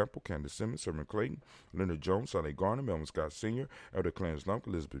 Crazy Sample, Candace Simmons, Sermon Clayton, Leonard Jones, Sonny Garner, Melvin Scott Sr., Elder Clarence Lump,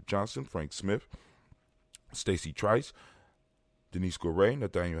 Elizabeth Johnson, Frank Smith, Stacy Trice, Denise Goray,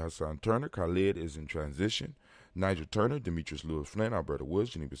 Nathaniel Hassan Turner, Khalid is in transition, Nigel Turner, Demetrius Lewis Flynn, Alberta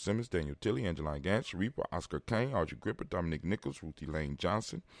Woods, Geneva Simmons, Daniel Tilley, Angeline Gantz, Reaper, Oscar Kane, Audrey Gripper, Dominic Nichols, Ruthie Lane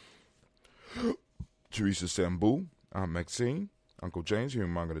Johnson, Teresa Sambu, Aunt Maxine, Uncle James, Henry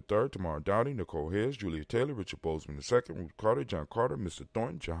Manga III, Tamara Dowdy, Nicole Hayes, Julia Taylor, Richard Bozeman II, Ruth Carter, John Carter, Mr.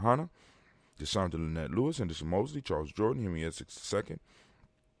 Thornton, Johanna, DeSandra Lynette Lewis, Henderson Mosley, Charles Jordan, Henry Essex II,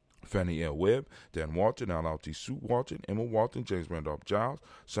 Fannie L. Webb, Dan Walton, L.L.T. Sue Walton, Emma Walton, James Randolph Giles,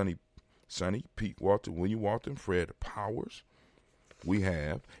 Sonny, Pete Walton, William Walton, Fred Powers. We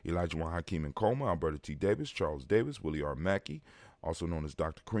have Elijah Juan Hakeem and Coleman, Alberta T. Davis, Charles Davis, Willie R. Mackey, also known as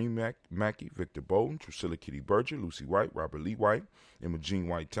Dr. Cream Mackey, Victor Bowden, Drusilla Kitty Berger, Lucy White, Robert Lee White, Emma Jean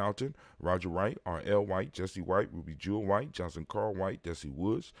White Talton, Roger Wright, R.L. White, Jesse White, Ruby Jewel White, Johnson Carl White, Desi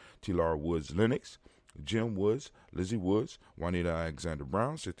Woods, T-Lar Woods Lennox, Jim Woods, Lizzie Woods, Juanita Alexander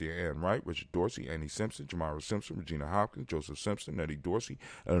Brown, Cynthia Ann Wright, Richard Dorsey, Annie Simpson, Jamara Simpson, Regina Hopkins, Joseph Simpson, Nettie Dorsey,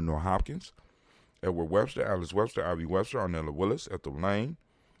 Eleanor Hopkins, Edward Webster, Alice Webster, Ivy Webster, Arnella Willis, Ethel Lane,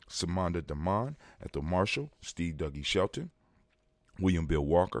 Samanda Damon, Ethel Marshall, Steve Dougie Shelton, William Bill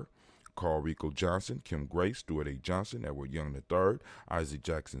Walker, Carl Rico Johnson, Kim Grace, Stuart A. Johnson, Edward Young III, Isaac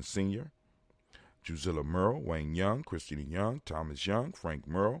Jackson Sr., Drusilla Merle, Wayne Young, Christina Young, Thomas Young, Frank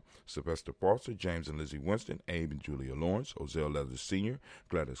Merle, Sylvester Foster, James and Lizzie Winston, Abe and Julia Lawrence, Ozell Leathers Sr.,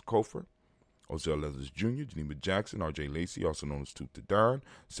 Gladys Kofer, Ozell Leathers Jr., Geneva Jackson, R.J. Lacey, also known as Tooth to Don,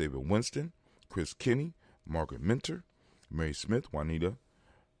 Xavier Winston, Chris Kinney, Margaret Minter, Mary Smith, Juanette,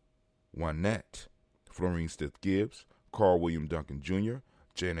 Florine Stith Gibbs, Carl William Duncan Jr.,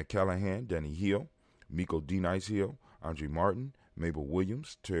 Jana Callahan, Danny Hill, Miko D. Nice Hill, Andre Martin, Mabel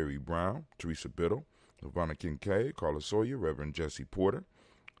Williams, Terry Brown, Teresa Biddle, Lavonna Kincaid, Carla Sawyer, Reverend Jesse Porter,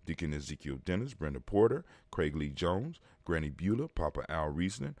 Deacon Ezekiel Dennis, Brenda Porter, Craig Lee Jones, Granny Beulah, Papa Al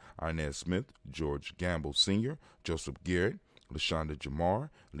Reasoning, Inez Smith, George Gamble Sr., Joseph Garrett, LaShonda Jamar,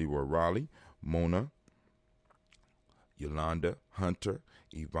 Leroy Raleigh, Mona, Yolanda Hunter,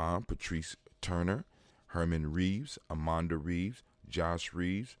 Yvonne Patrice Turner, Herman Reeves, Amanda Reeves, Josh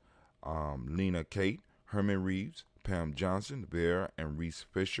Reeves, Lena Kate, Herman Reeves, Pam Johnson, Vera and Reese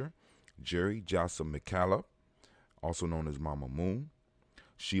Fisher, Jerry Jocelyn McCallum, also known as Mama Moon,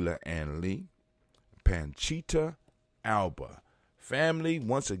 Sheila Ann Lee, Panchita Alba. Family,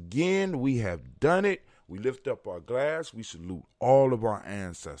 once again, we have done it. We lift up our glass. We salute all of our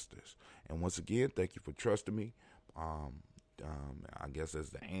ancestors. And once again, thank you for trusting me. I guess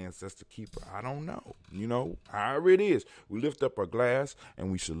as the ancestor keeper, I don't know. You know, however it is. We lift up our glass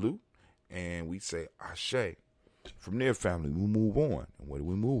and we salute and we say, Ashe. From there, family, we move on. And where do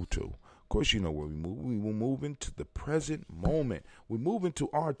we move to? Of course, you know where we move. We will move into the present moment. We move into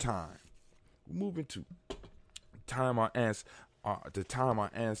our time. We move into the time our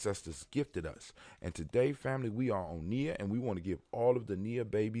ancestors gifted us. And today, family, we are on Nia, and we want to give all of the Nia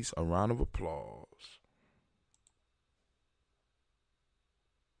babies a round of applause.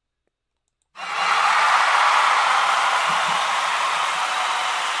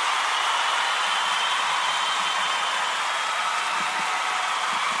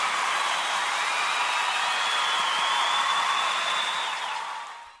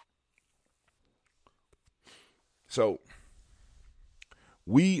 So,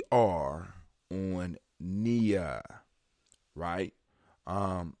 we are on Nia, right?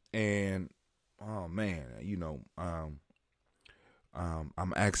 And oh man, you know, I'm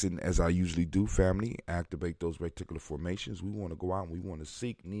asking, as I usually do, family, activate those reticular formations. We want to go out and we want to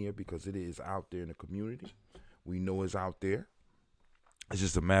seek Nia because it is out there in the community. We know it's out there. It's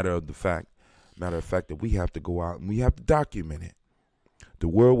just a matter of fact that we have to go out and we have to document it. The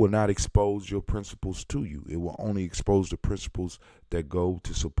world will not expose your principles to you. It will only expose the principles that go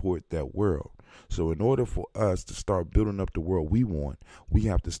to support that world. So in order for us to start building up the world we want, we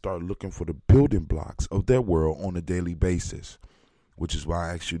have to start looking for the building blocks of that world on a daily basis, which is why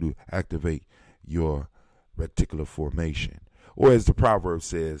I ask you to activate your reticular formation. Or as the proverb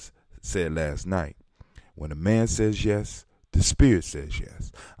said last night, when a man says yes, the spirit says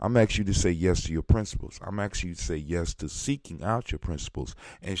yes. I'm asking you to say yes to your principles. I'm asking you to say yes to seeking out your principles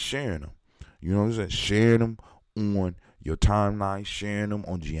and sharing them. You know what I'm saying? Sharing them on your timeline, sharing them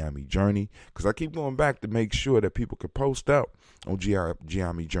on Gye-Nyame Journey. Because I keep going back to make sure that people can post up on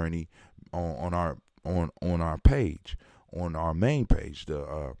Gye-Nyame Journey on our on our page, on our main page,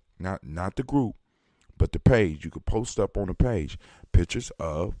 the not the group, but the page. You could post up on the page pictures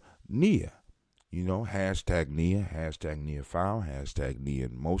of Nia. You know, hashtag Nia, hashtag Nia Foul, hashtag Nia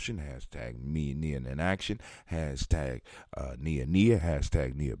in Motion, hashtag Nia in Action, hashtag Nia,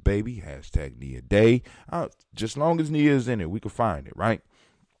 hashtag Nia Baby, hashtag Nia Day. Just long as Nia is in it, we can find it, right?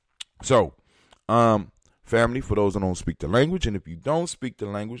 So, family, for those that don't speak the language, and if you don't speak the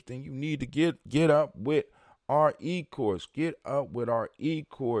language, then you need to get up with our e-course. Get up with our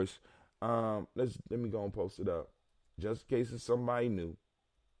e-course. Let me go and post it up, just in case it's somebody new.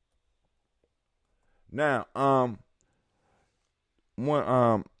 Now, one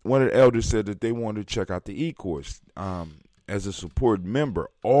of the elders said that they wanted to check out the e-course. As a support member,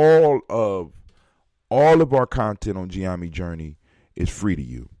 all of our content on Gye-Nyame Journey is free to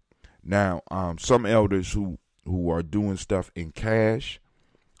you. Now, some elders who are doing stuff in cash,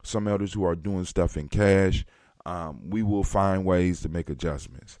 we will find ways to make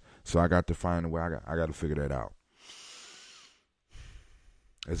adjustments. So I got to find a way. I got to figure that out.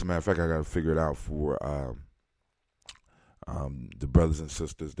 As a matter of fact, I got to figure it out for the brothers and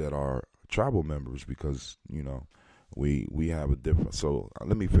sisters that are tribal members, because, you know, we have a different. So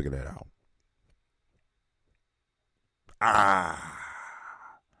let me figure that out.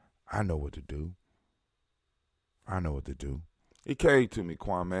 I know what to do. It came to me,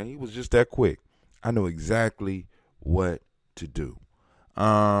 Kwame. He was just that quick. I know exactly what to do.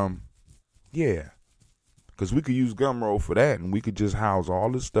 Yeah. Because we could use Gumroad for that, and we could just house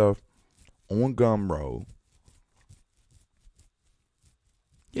all this stuff on Gumroad.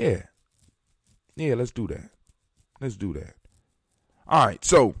 Yeah. Yeah, let's do that. All right,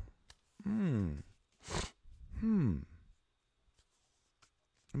 so, let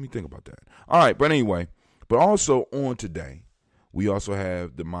me think about that. All right, but anyway, but also on today, we also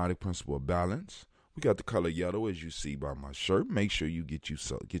have the demonic principle of balance. We got the color yellow, as you see by my shirt. Make sure you get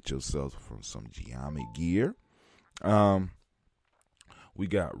yourself from some Gye-Nyame gear. We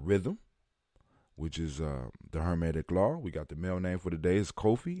got rhythm, which is the Hermetic law. We got the male name for the day is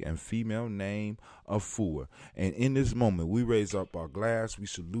Kofi, and female name Afua. And in this moment, we raise up our glass. We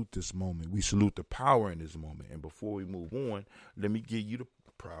salute this moment. We salute the power in this moment. And before we move on, let me give you the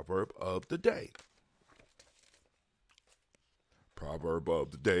proverb of the day. Proverb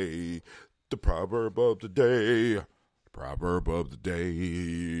of the day. The proverb of the day. Proverb of the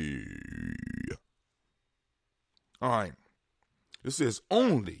day. All right. It says,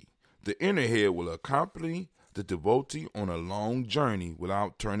 only the inner head will accompany the devotee on a long journey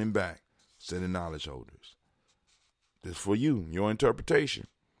without turning back, said the knowledge holders. This for you, your interpretation.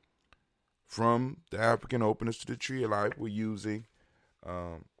 From the African Openness to the Tree of Life, we're using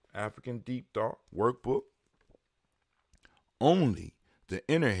African Deep Thought Workbook. Only the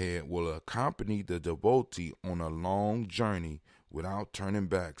inner head will accompany the devotee on a long journey without turning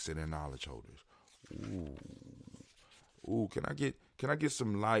back, said the knowledge holders. Ooh, can I get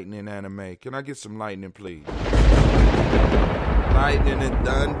some lightning, anime? Can I get some lightning, please? Lightning and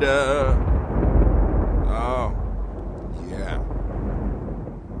thunder. Oh, yeah.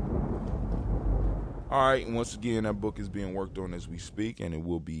 All right, and once again, that book is being worked on as we speak, and it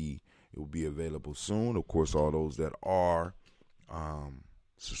will be available soon. Of course, all those that are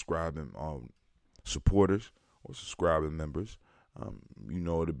subscribing supporters or subscribing members,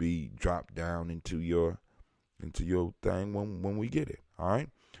 it'll be dropped down into your thing when we get it. All right.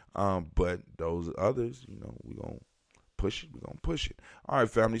 But those others, we're gonna push it. All right,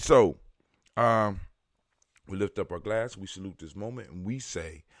 family. So we lift up our glass, we salute this moment, and we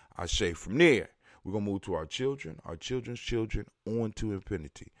say Ashe. From there, we're gonna move to our children, our children's children, on to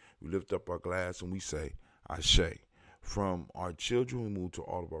infinity. We lift up our glass and we say Ashe. From our children, we move to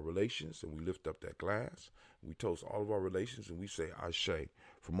all of our relations, and we lift up that glass. We toast all of our relations, and we say Ashe.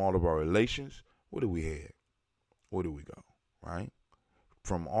 From all of our relations, where do we head? Where do we go? Right?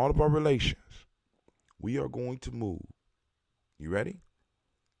 From all of our relations, we are going to move. You ready?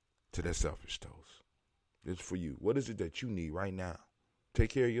 To that selfish toast. It's for you. What is it that you need right now? Take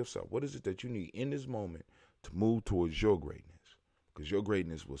care of yourself. What is it that you need in this moment to move towards your greatness? Because your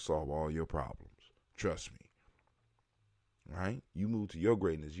greatness will solve all your problems. Trust me. Right? You move to your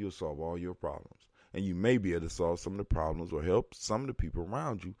greatness, you'll solve all your problems. And you may be able to solve some of the problems or help some of the people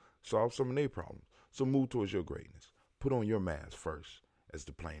around you solve some of their problems. So move towards your greatness. Put on your mask first as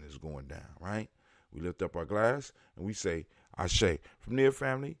the plane is going down, right? We lift up our glass and we say Ashe. From there,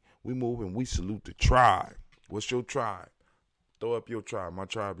 family, we move and we salute the tribe. What's your tribe? Throw up your tribe. My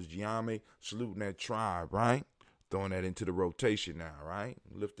tribe is Gye-Nyame. Saluting that tribe, right? Throwing that into the rotation now, right?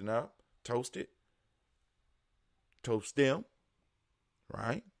 Lifting up. Toast it. Toast them,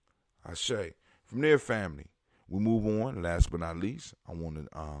 right? Ashe. From there, family, we move on. Last but not least, I want to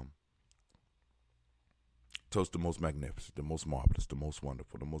toast the most magnificent, the most marvelous, the most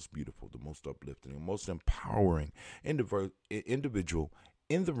wonderful, the most beautiful, the most uplifting, the most empowering individual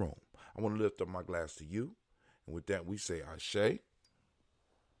in the room. I want to lift up my glass to you. And with that, we say Ashe.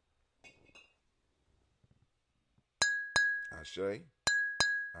 Ashe.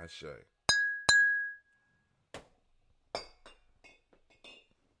 Ashe.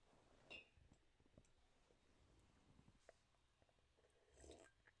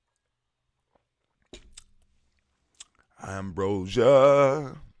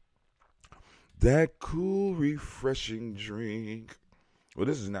 Ambrosia, that cool, refreshing drink. Well,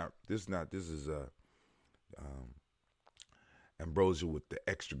 this is ambrosia with the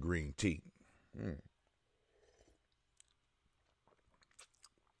extra green tea.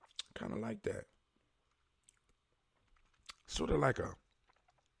 Kind of like that. Sort of like a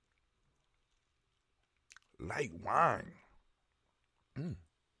light wine.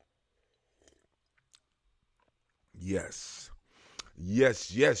 Yes,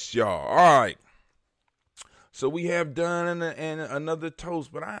 y'all. All right. So we have done another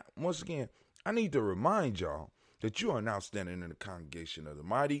toast, but once again, I need to remind y'all that you are now standing in the congregation of the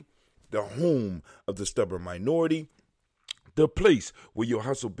mighty, the home of the stubborn minority, the place where your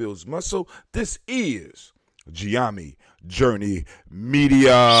hustle builds muscle. This is Gye-Nyame Journey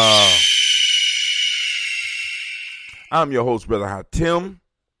Media. I'm your host, Brother Hatim.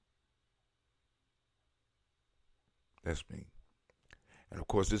 That's me. And of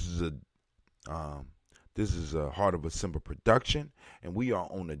course, this is a Heart of a Simple production, and we are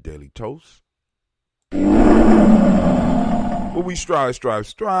on a daily toast. Where we strive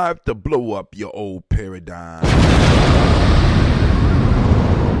to blow up your old paradigm.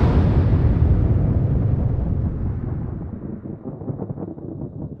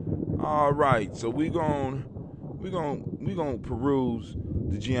 All right, so we gonna peruse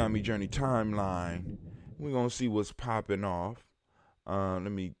the Gye-Nyame Journey timeline. We're going to see what's popping off.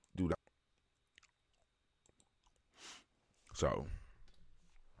 Let me do that. So.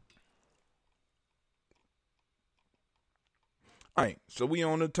 All right. So we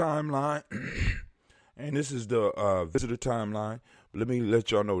on the timeline. And this is the visitor timeline. But let me let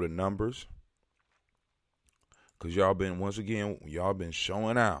y'all know the numbers. Because y'all been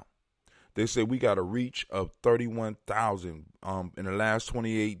showing out. They say we got a reach of 31,000. In the last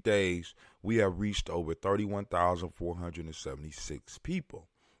 28 days, we have reached over 31,476 people.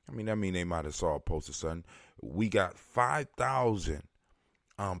 I mean, they might have saw a post or something. We got 5,000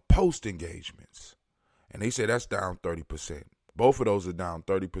 post engagements. And they say that's down 30%. Both of those are down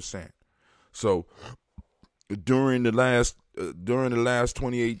 30%. So during the last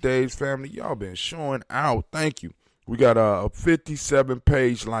 28 days, family, y'all been showing out. Thank you. We got 57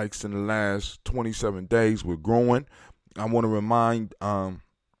 page likes in the last 27 days. We're growing. I want to remind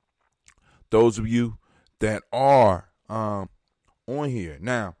those of you that are on here.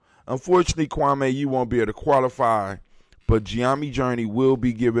 Now, unfortunately, Kwame, you won't be able to qualify, but Gye-Nyame Journey will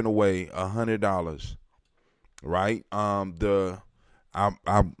be giving away $100. Right? I'm like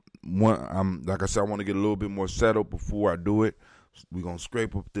I said, I want to get a little bit more settled before I do it. We're gonna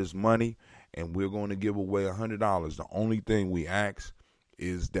scrape up this money, and we're going to give away $100. The only thing we ask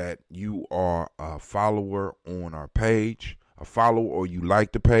is that you are a follower on our page, a follower or you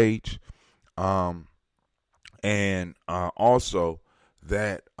like the page, and also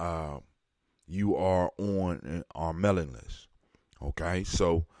that you are on our mailing list. Okay,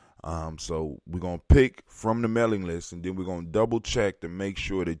 so we're gonna pick from the mailing list, and then we're gonna double check to make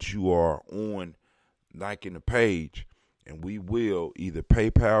sure that you are on liking the page. And we will either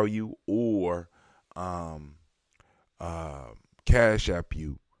PayPal you or Cash App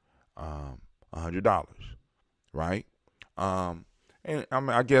you $100, right? And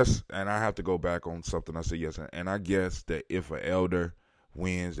I guess, and I have to go back on something I said yes. And I guess that if an elder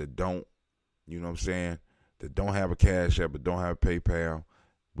wins that don't, you know what I'm saying, that don't have a Cash App but don't have PayPal,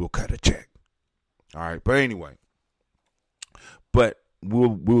 we'll cut a check. All right, but anyway,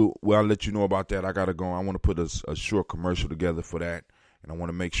 We'll let you know about that. I gotta go. I want to put a short commercial together for that, and I want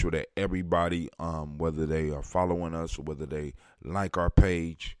to make sure that everybody, whether they are following us or whether they like our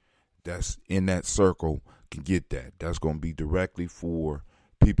page, that's in that circle, can get that. That's gonna be directly for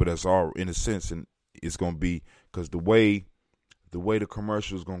people that's all in a sense, and it's gonna be because the way the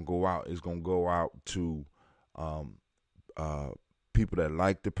commercial is gonna go out is gonna go out to people that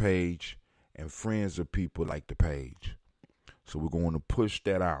like the page and friends of people like the page. So we're going to push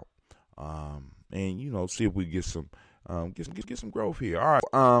that out, and see if we get some growth here. All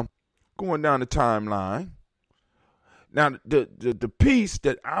right, going down the timeline. Now, the piece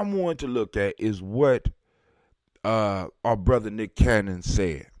that I want to look at is what our brother Nick Cannon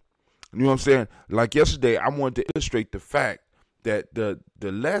said. You know what I'm saying? Like yesterday, I wanted to illustrate the fact that the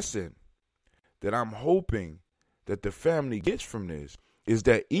lesson that I'm hoping that the family gets from this is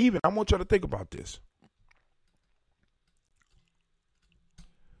that I want y'all to think about this.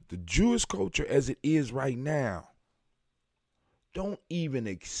 The Jewish culture as it is right now don't even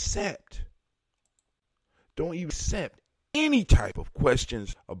accept any type of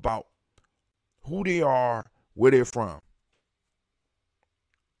questions about who they are, where they're from.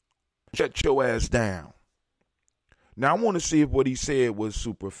 Shut your ass down. Now, I want to see if what he said was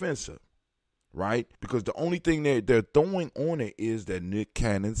super offensive, right? Because the only thing they're throwing on it is that Nick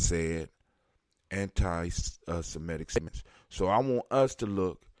Cannon said anti-Semitic statements. So I want us to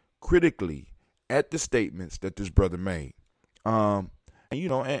look critically at the statements that this brother made. And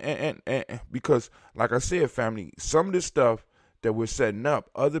because, like I said, family, some of this stuff that we're setting up,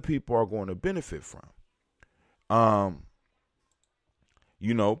 other people are going to benefit from.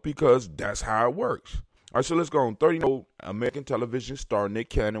 Because that's how it works. All right, so let's go on. 30-year-old American television star Nick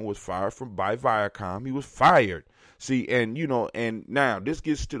Cannon was fired by Viacom. He was fired. See, and now this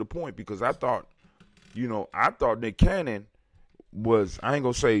gets to the point because I thought Nick Cannon was, I ain't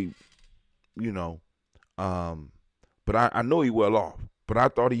gonna say, but I know he well off. But I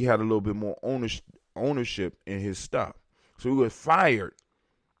thought he had a little bit more ownership in his stuff. So he was fired.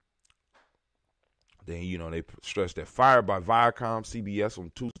 Then, they stressed that fired by Viacom CBS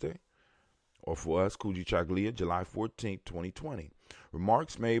on Tuesday. Or for us, Kuji Chaglia, July 14th, 2020.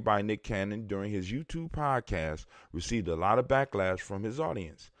 Remarks made by Nick Cannon during his YouTube podcast received a lot of backlash from his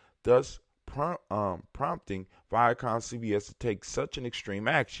audience, thus prompting Viacom CBS to take such an extreme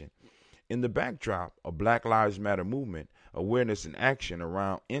action. In the backdrop of Black Lives Matter movement, awareness and action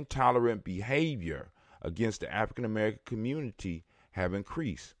around intolerant behavior against the African American community have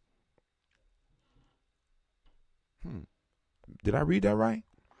increased. Did I read that right?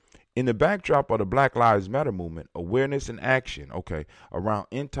 In the backdrop of the Black Lives Matter movement, awareness and action, around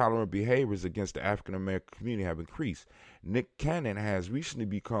intolerant behaviors against the African American community have increased. Nick Cannon has recently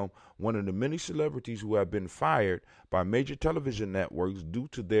become one of the many celebrities who have been fired by major television networks due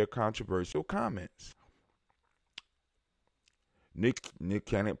to their controversial comments. Nick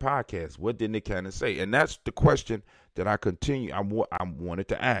Cannon podcast. What did Nick Cannon say? And that's the question that I wanted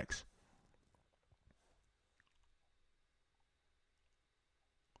to ask.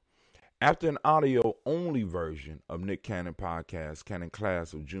 After an audio-only version of Nick Cannon podcast, Cannon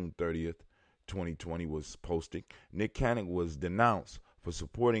Class of June 30th, 2020 was posted, Nick Cannon was denounced for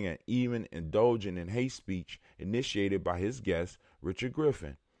supporting and even indulging in hate speech initiated by his guest, Richard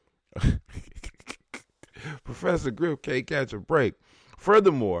Griffin. Professor Griff can't catch a break.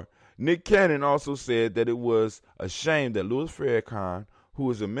 Furthermore, Nick Cannon also said that it was a shame that Louis Farrakhan, who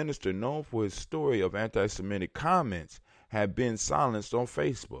is a minister known for his story of anti-Semitic comments, had been silenced on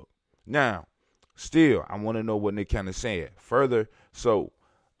Facebook. Now, still, I want to know what Nick Cannon said. Further,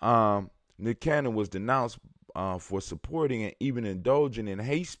 Nick Cannon was denounced for supporting and even indulging in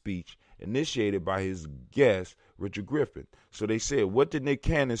hate speech initiated by his guest, Richard Griffin. So they said, what did Nick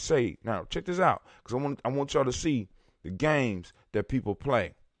Cannon say? Now, check this out, because I want y'all to see the games that people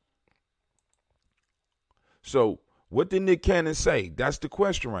play. So, what did Nick Cannon say? That's the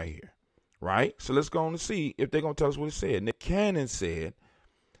question right here, right? So let's go on and see if they're going to tell us what he said. Nick Cannon said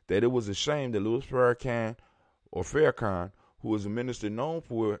that it was a shame that Louis Farrakhan, who is a minister known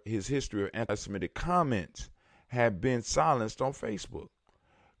for his history of anti-Semitic comments, had been silenced on Facebook.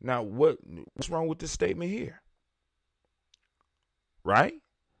 Now, what's wrong with this statement here? Right?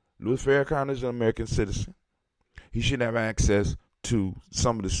 Louis Farrakhan is an American citizen. He should have access to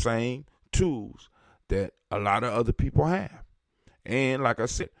some of the same tools that a lot of other people have. And like I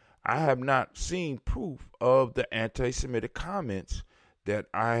said, I have not seen proof of the anti-Semitic comments that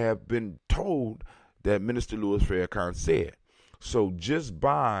I have been told that Minister Louis Farrakhan said. So just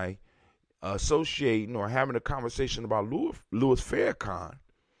by associating or having a conversation about Louis Farrakhan,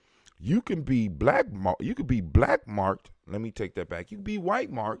 you can be black marked. Let me take that back. You can be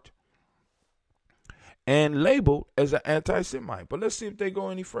white marked and labeled as an anti-Semite. But let's see if they go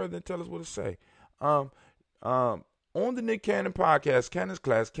any further and tell us what to say. On the Nick Cannon podcast, Cannon's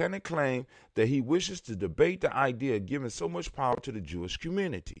Class, Cannon claimed that he wishes to debate the idea of giving so much power to the Jewish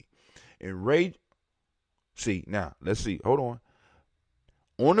community. Hold on.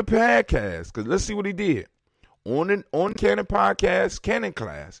 On the podcast, because let's see what he did. On Cannon podcast, Cannon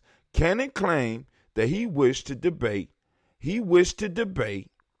Class, Cannon claimed that he wished to debate.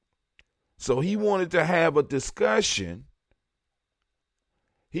 So he wanted to have a discussion.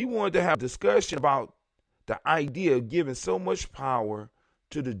 He wanted to have a discussion about the idea of giving so much power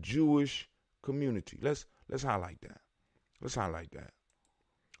to the Jewish community. Let's highlight that. Let's highlight that.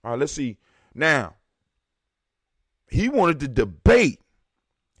 All right, let's see. Now, he wanted to debate,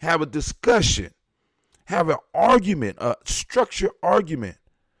 have a discussion, have an argument, a structured argument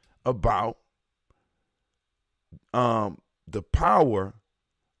about the power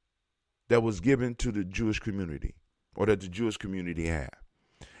that was given to the Jewish community, or that the Jewish community had.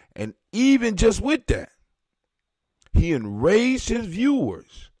 And even just with that, he enraged his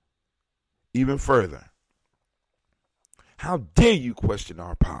viewers even further. How dare you question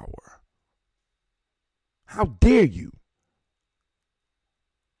our power? How dare you?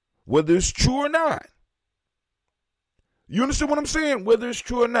 Whether it's true or not. You understand what I'm saying? Whether it's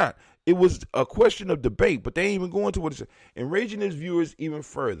true or not. It was a question of debate, but they ain't even going to what it said. Enraging his viewers even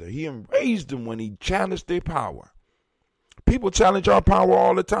further. He enraged them when he challenged their power. People challenge our power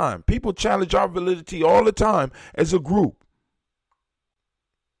all the time. People challenge our validity all the time as a group.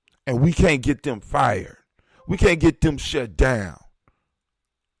 And we can't get them fired. We can't get them shut down.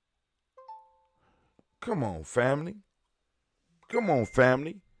 Come on, family. Come on,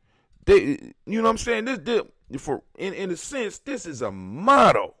 family. You know what I'm saying? In a sense, this is a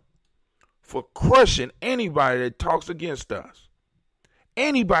model for crushing anybody that talks against us.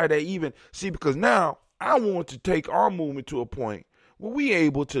 Anybody that even, see, because now I want to take our movement to a point where we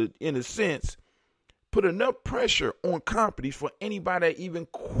able to, in a sense, put enough pressure on companies for anybody that even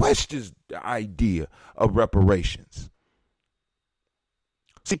questions the idea of reparations.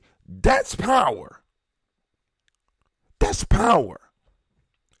 See, that's power. That's power.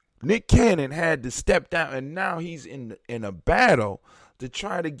 Nick Cannon had to step down, and now he's in a battle to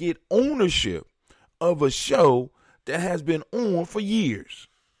try to get ownership of a show that has been on for years.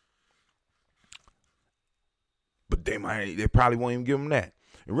 But they probably won't even give him that.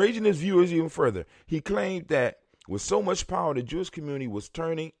 Enraging his viewers even further, he claimed that with so much power, the Jewish community was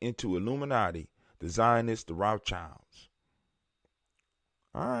turning into Illuminati, the Zionists, the Rothschilds.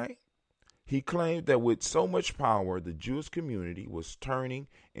 All right. He claimed that with so much power, the Jewish community was turning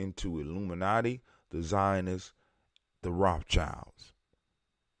into Illuminati, the Zionists, the Rothschilds.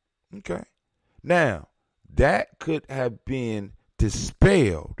 Okay. Now, that could have been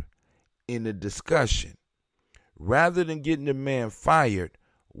dispelled in the discussion. Rather than getting the man fired,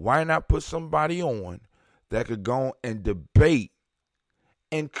 why not put somebody on that could go and debate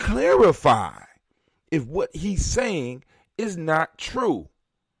and clarify if what he's saying is not true?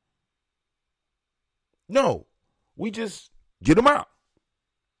 No, we just get him out.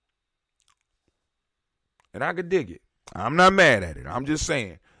 And I could dig it. I'm not mad at it. I'm just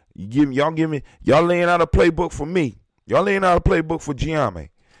saying, y'all laying out a playbook for me. Y'all laying out a playbook for Gye-Nyame.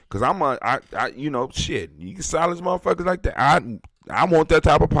 Cause shit. You can silence motherfuckers like that. I want that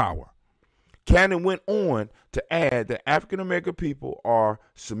type of power. Cannon went on to add that African American people are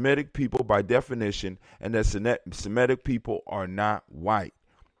Semitic people by definition, and that Semitic people are not white.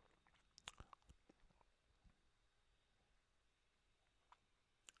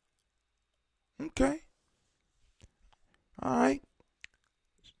 Okay. All right.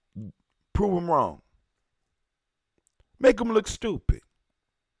 Prove them wrong. Make them look stupid.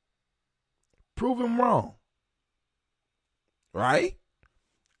 Prove him wrong. Right?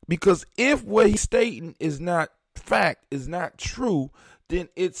 Because if what he's stating is not fact, is not true, then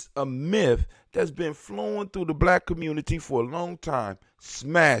it's a myth that's been flowing through the black community for a long time.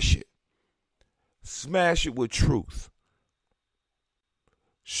 Smash it. Smash it with truth.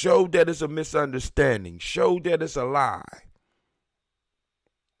 Show that it's a misunderstanding. Show that it's a lie.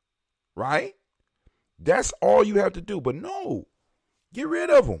 Right? That's all you have to do. But no, get rid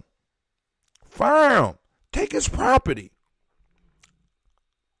of him. Fire him. Take his property.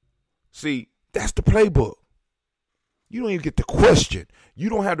 See, that's the playbook. You don't even get to question. You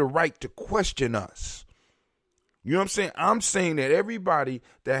don't have the right to question us. You know what I'm saying? I'm saying that everybody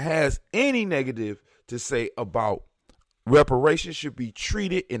that has any negative to say about reparations should be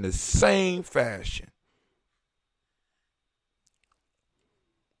treated in the same fashion.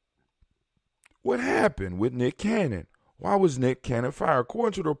 What happened with Nick Cannon? Why was Nick Cannon fired?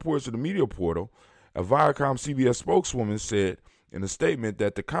 According to the reports of the media portal, a Viacom CBS spokeswoman said in a statement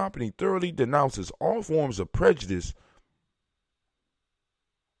that the company thoroughly denounces all forms of prejudice,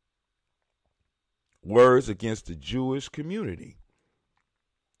 words against the Jewish community.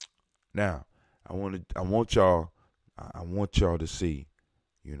 Now, I want y'all to see,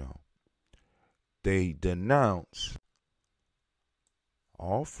 they denounce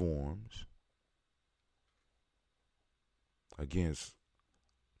all forms against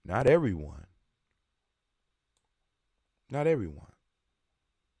not everyone. Not everyone.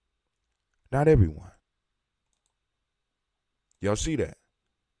 Not everyone. Y'all see that?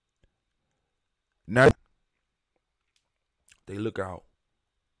 Now, they look out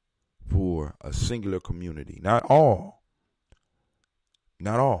for a singular community. Not all.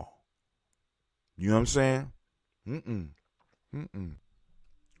 Not all. You know what I'm saying?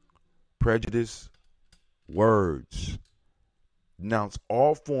 Prejudice, words. Denounce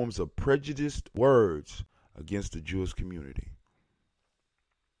all forms of prejudiced words against the Jewish community.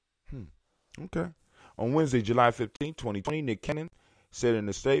 Okay. On Wednesday, July 15, 2020, Nick Cannon said in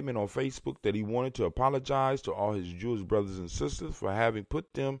a statement on Facebook that he wanted to apologize to all his Jewish brothers and sisters for having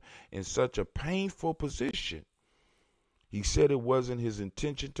put them in such a painful position. He said it wasn't his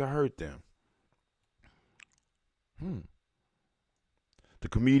intention to hurt them. The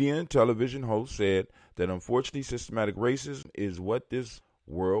comedian and television host said that unfortunately systematic racism is what this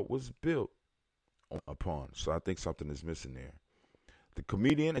world was built upon. So I think something is missing there. The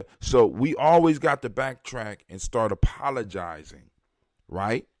comedian, so we always got to backtrack and start apologizing,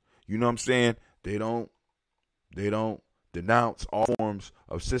 right? You know what I'm saying? They don't denounce all forms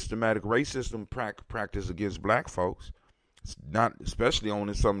of systematic racism practice against black folks. It's not, especially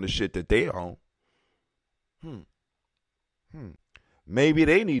owning some of the shit that they own. Maybe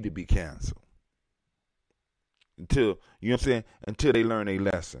they need to be canceled until, you know what I'm saying, until they learn a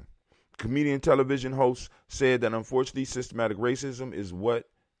lesson. Comedian television host said that unfortunately systematic racism is what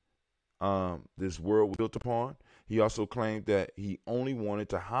this world was built upon. He also claimed that he only wanted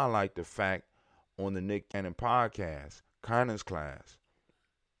to highlight the fact on the Nick Cannon podcast, Cannon's Class.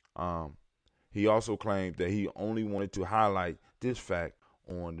 He also claimed that he only wanted to highlight this fact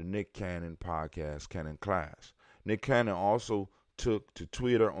on the Nick Cannon podcast, Cannon Class. Nick Cannon also took to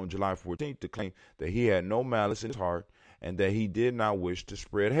Twitter on July 14th to claim that he had no malice in his heart and that he did not wish to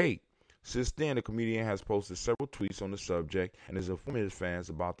spread hate. Since then, the comedian has posted several tweets on the subject and is informing his fans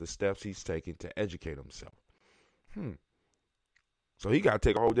about the steps he's taking to educate himself. So he got to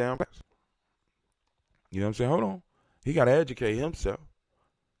take a whole damn class. You know what I'm saying? Hold on. He got to educate himself.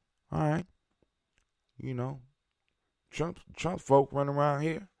 All right. You know, Trump folk running around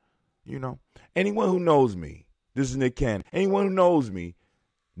here. You know, anyone who knows me, this is Nick Cannon. Anyone who knows me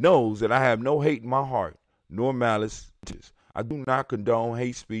knows that I have no hate in my heart, nor malice. I do not condone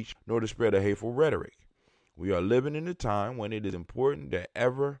hate speech nor the spread of hateful rhetoric. We are living in a time when it is more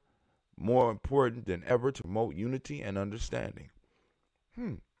important than ever to promote unity and understanding.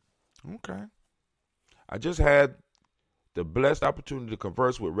 Okay. I just had the blessed opportunity to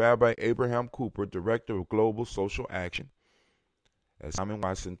converse with Rabbi Abraham Cooper, Director of Global Social Action at Simon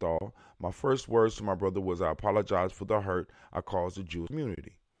Wiesenthal. My first words to my brother was, I apologize for the hurt I caused the Jewish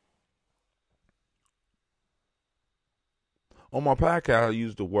community. On my podcast, I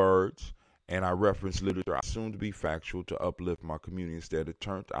use the words and I reference literature I assume to be factual to uplift my community. Instead, it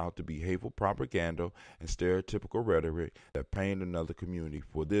turned out to be hateful propaganda and stereotypical rhetoric that pained another community.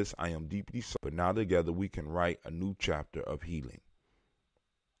 For this, I am deeply sorry, but now together we can write a new chapter of healing.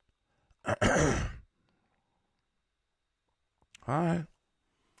 All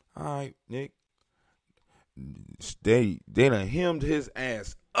right, Nick. They done hemmed his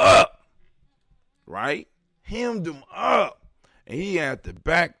ass up, right? Hemmed him up. And he had to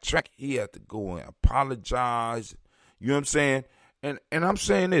backtrack. He had to go and apologize. You know what I'm saying? And I'm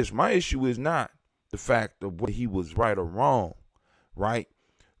saying this. My issue is not the fact of whether he was right or wrong, right?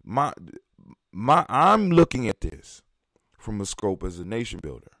 I'm looking at this from a scope as a nation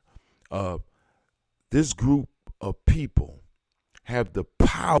builder. This group of people have the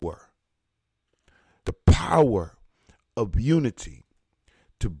power of unity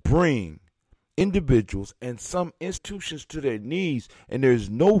to bring individuals and some institutions to their knees, and there's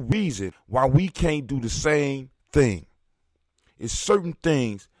no reason why we can't do the same thing. It's certain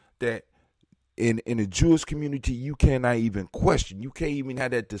things that in the Jewish community you cannot even question. You can't even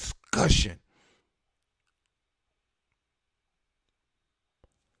have that discussion.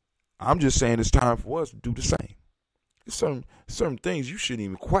 I'm just saying it's time for us to do the same. There's certain things you shouldn't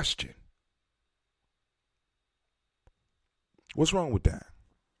even question. What's wrong with that?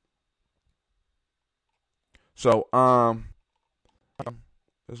 So,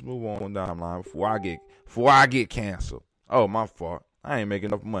 let's move on down the line before I get canceled. Oh, my fault. I ain't making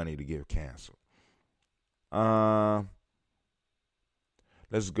enough money to get canceled.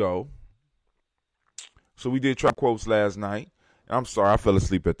 Let's go. So we did try quotes last night. I'm sorry, I fell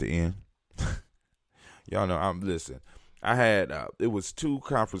asleep at the end. Y'all know listen. I had it was 2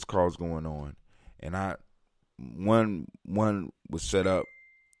 conference calls going on, and one was set up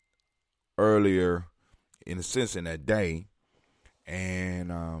earlier in a sense in that day,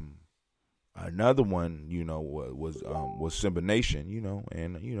 and another one, was Simba Nation,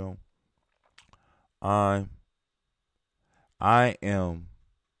 and I I am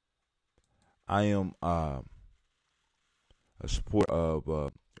a supporter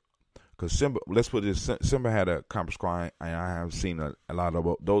of because Simba. Let's put this. Simba had a conference call, and I have seen a lot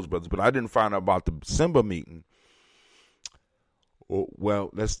of those brothers, but I didn't find out about the Simba meeting.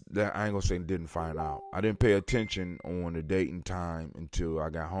 Well, I ain't gonna say didn't find out. I didn't pay attention on the date and time until I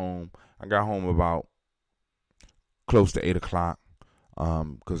got home. I got home about close to 8 o'clock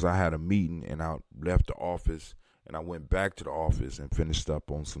because I had a meeting and I left the office and I went back to the office and finished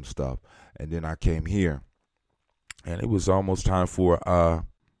up on some stuff, and then I came here, and it was almost time for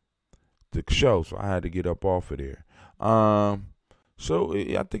the show, so I had to get up off of there. So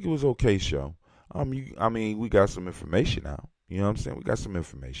I think it was okay show. We got some information out. You know what I'm saying? We got some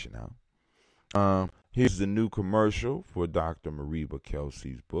information out. Here's the new commercial for Dr. Mariba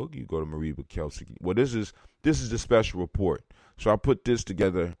Kelsey's book. You go to Mariba Kelsey. Well, this is the special report. So I put this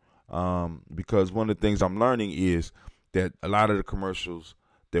together because one of the things I'm learning is that a lot of the commercials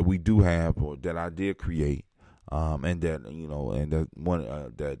that we do have or that I did create, and that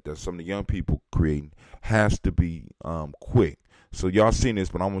that some of the young people creating has to be quick. So y'all seen this,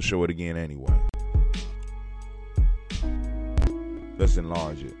 but I'm gonna show it again anyway. Let's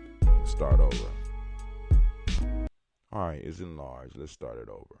enlarge it and start over. All right, it's enlarged. Let's start it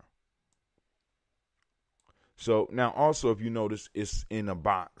over. So now also, if you notice, it's in a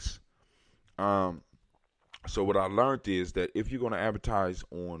box. So what I learned is that if you're going to advertise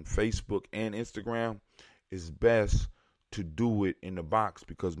on Facebook and Instagram, it's best to do it in the box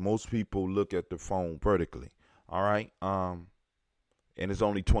because most people look at the phone vertically. All right. And it's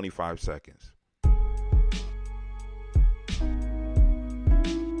only 25 seconds.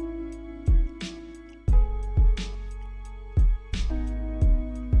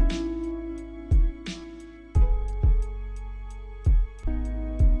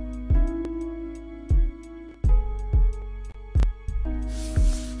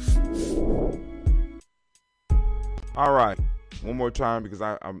 All right, one more time because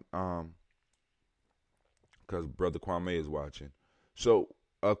because Brother Kwame is watching. So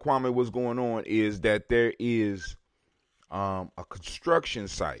Kwame, what's going on is that there is a construction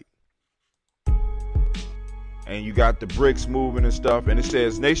site, and you got the bricks moving and stuff, and it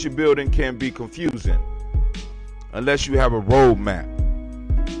says nation building can be confusing unless you have a roadmap.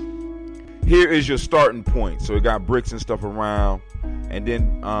 Here is your starting point. So it got bricks and stuff around, and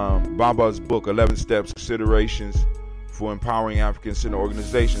then Baba's book, 11 Steps, Considerations for Empowering African-Centered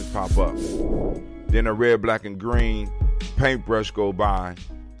Organizations, pop up. Then a red, black, and green paintbrush go by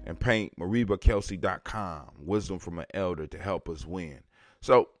and paint MaribaKelsey.com, wisdom from an elder to help us win.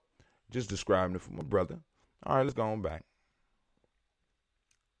 So just describing it for my brother. All right, let's go on back.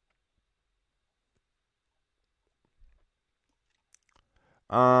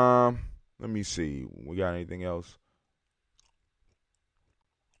 Let me see. We got anything else?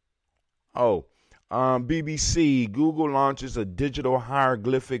 BBC, Google launches a digital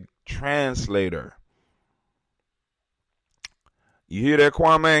hieroglyphic translator. You hear that,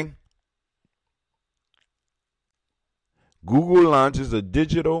 Kwame? Google launches a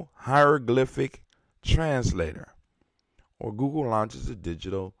digital hieroglyphic translator. Or Google launches a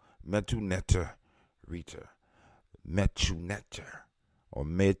digital metunetter reader. Metunetter. Or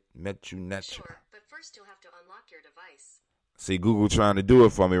metunetter. Sure, but first you'll have to unlock your device. See, Google trying to do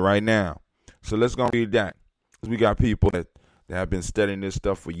it for me right now. So let's go read that. We got people that have been studying this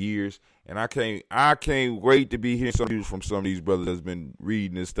stuff for years, and I can't wait to be hearing some news from some of these brothers that's been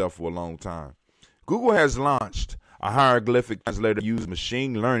reading this stuff for a long time. Google has launched a hieroglyphic translator using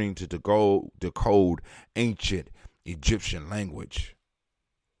machine learning to decode ancient Egyptian language.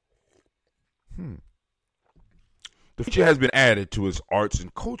 The feature has been added to its arts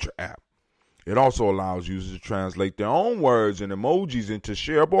and culture app. It also allows users to translate their own words and emojis into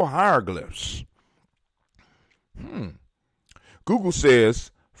shareable hieroglyphs. Google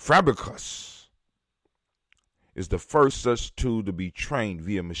says Fabricus is the first such tool to be trained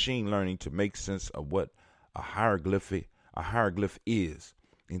via machine learning to make sense of what a hieroglyph is.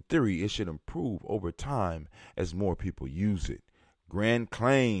 In theory, it should improve over time as more people use it. Grand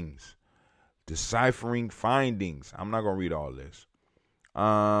claims, deciphering findings. I'm not going to read all this.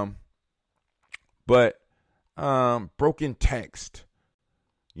 But broken text,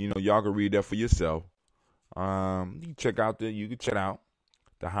 y'all can read that for yourself. You can check out the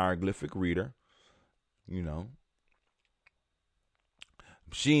hieroglyphic reader.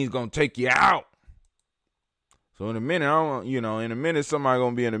 Machine's gonna take you out. So in a minute, somebody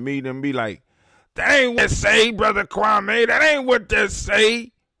gonna be in a meeting and be like, "That ain't what they say, Brother Kwame. That ain't what they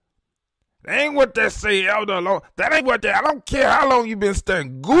say. That ain't what they say, Elder Lord. That ain't what they. I don't care how long you been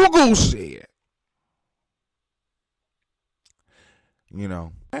studying. Google said." You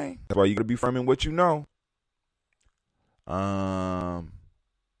know, hey, that's why you gotta be firm in what you know.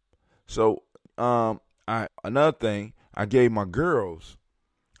 Another thing, I gave my girls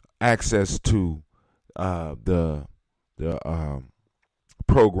access to the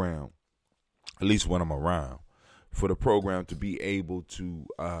program, at least when I'm around, for the program to be able to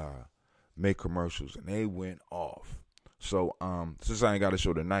make commercials, and they went off. So since I ain't got a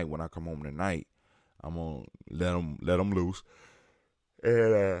show tonight, when I come home tonight, I'm gonna let them loose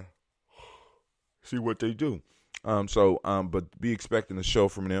and see what they do. But be expecting a show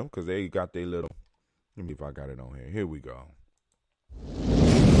from them because they got their little. Let me see if I got it on here. Here we go.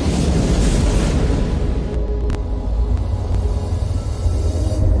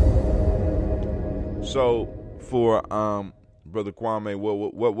 So for Brother Kwame,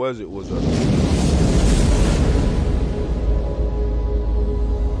 what was it? Was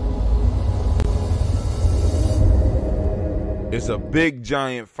it's a big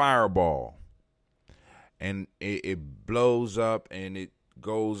giant fireball, and it blows up and it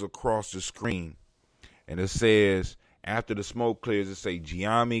goes across the screen, and it says, after the smoke clears, it say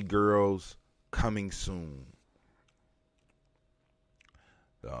Gye-Nyame girls coming soon.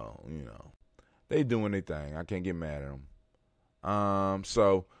 So, you know, they doing their thing. I can't get mad at them.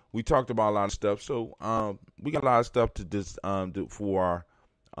 So we talked about a lot of stuff. So we got a lot of stuff to just do for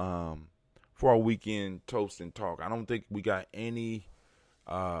our weekend toast and talk. I don't think we got any.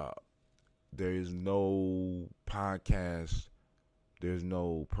 There is no podcast. There's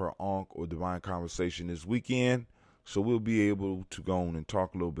no Per Onk or Divine Conversation this weekend. So we'll be able to go on and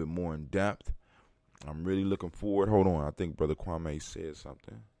talk a little bit more in depth. I'm really looking forward. Hold on. I think Brother Kwame said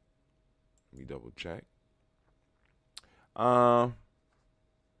something. Let me double check. Brother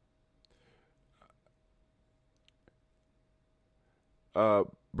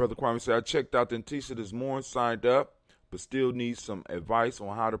Kwame said, I checked out the Antisa this morning, signed up, but still need some advice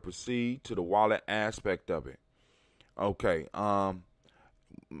on how to proceed to the wallet aspect of it. Okay.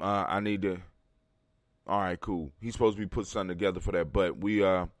 I need to. All right, cool. He's supposed to be putting something together for that, but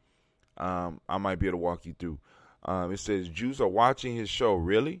I might be able to walk you through. It says Jews are watching his show.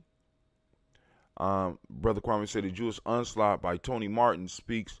 Really? Brother Kwame said the Jewish onslaught by Tony Martin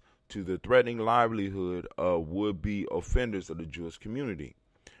speaks to the threatening livelihood of would-be offenders of the Jewish community.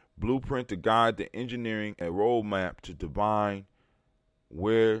 Blueprint to guide the engineering and roadmap to divine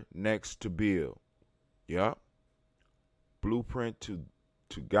where next to build. Yep. Blueprint to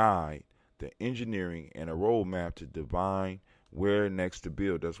guide the engineering and a roadmap to divine where next to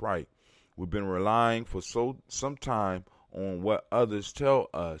build. That's right. We've been relying for some time on what others tell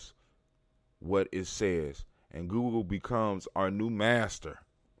us what it says, and Google becomes our new master.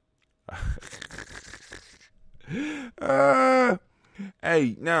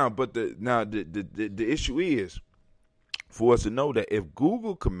 Hey, the issue is for us to know that if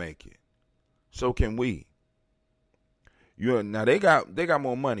Google can make it, so can we. Now they got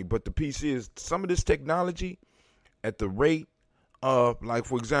more money, but the piece is some of this technology at the rate of, like,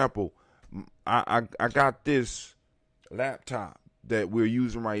 for example, I got this laptop that we're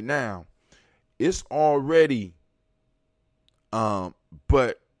using right now. It's already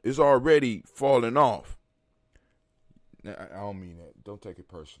but it's already falling off. I don't mean that. Don't take it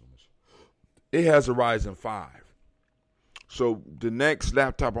personal. It has a Ryzen 5. So the next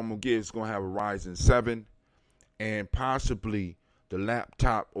laptop I'm going to get is going to have a Ryzen 7, and possibly the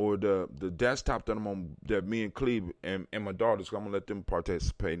laptop or the desktop that me and Cleve and my daughters, I'm going to let them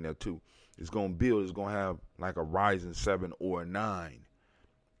participate in that too, is going to have like a Ryzen 7 or a 9.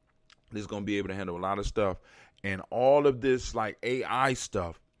 It's going to be able to handle a lot of stuff. And all of this like AI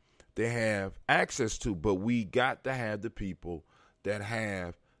stuff, they have access to, but we got to have the people that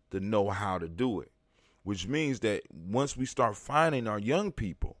have the know-how to do it, which means that once we start finding our young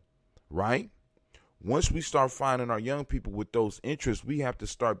people, right? Once we start finding our young people with those interests, we have to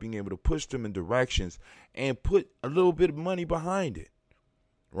start being able to push them in directions and put a little bit of money behind it,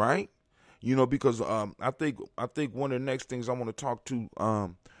 right? You know, because I think one of the next things I want to talk to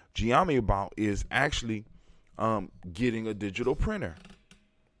Gye-Nyame about is actually getting a digital printer.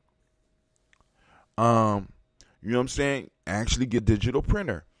 You know what I'm saying? Actually get digital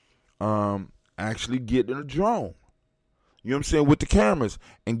printer. Actually get a drone. You know what I'm saying, with the cameras,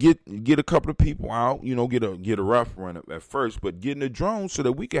 and get a couple of people out, you know, get a rough run at first, but getting a drone so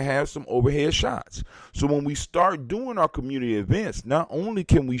that we can have some overhead shots. So when we start doing our community events, not only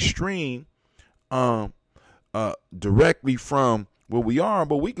can we stream directly from where we are,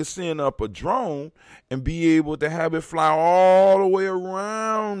 but we can send up a drone and be able to have it fly all the way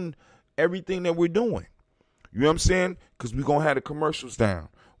around everything that we're doing. You know what I'm saying? Because we're going to have the commercials down.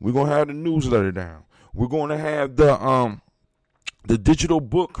 We're going to have the newsletter down. We're going to have the the digital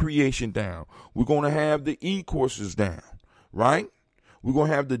book creation down. We're going to have the e-courses down, right? We're going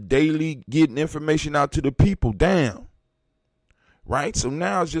to have the daily getting information out to the people down, right? So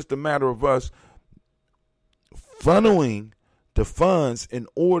now it's just a matter of us funneling the funds in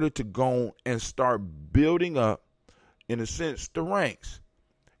order to go and start building up, in a sense, the ranks.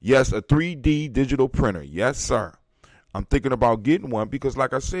 Yes, a 3D digital printer. Yes, sir. I'm thinking about getting one because,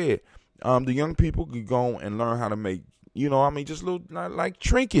 like I said, the young people could go and learn how to make, just little like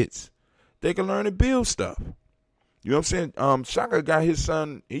trinkets. They can learn to build stuff. You know what I'm saying? Shaka got his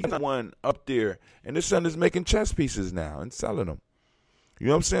son, he got one up there, and his son is making chess pieces now and selling them. You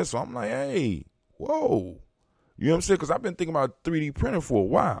know what I'm saying? So I'm like, hey, whoa. You know what I'm saying? Because I've been thinking about 3D printing for a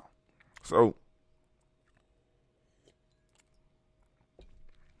while. So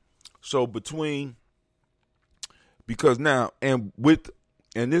because now, and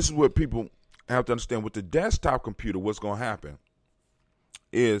this is what people have to understand, with the desktop computer, what's going to happen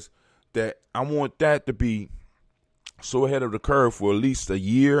is that I want that to be so ahead of the curve for at least a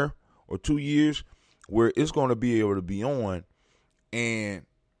year or 2 years where it's going to be able to be on, and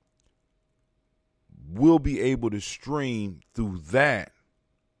we'll be able to stream through that.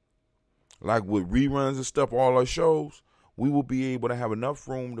 Like with reruns and stuff, all our shows, we will be able to have enough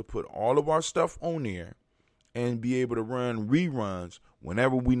room to put all of our stuff on there and be able to run reruns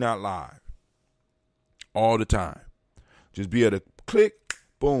whenever we not live. All the time. Just be able to click,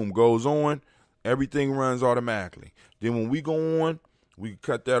 boom, goes on. Everything runs automatically. Then when we go on, we can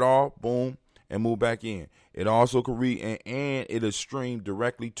cut that off, boom, and move back in. It also can read, and it'll stream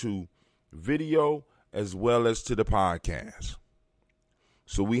directly to video as well as to the podcast.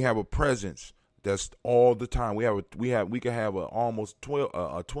 So we have a presence that's all the time. We can have a almost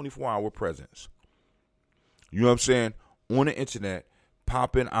 24-hour presence. You know what I'm saying? On the internet,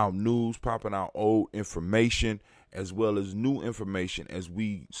 popping out news, popping out old information, as well as new information as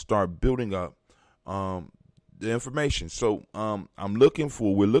we start building up the information. So we're looking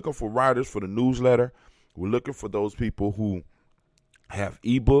for writers for the newsletter. We're looking for those people who have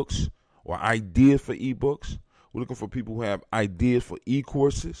ebooks or ideas for ebooks. We're looking for people who have ideas for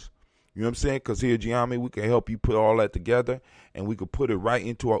e-courses. You know what I'm saying? Because here at Gye-Nyame, we can help you put all that together, and we could put it right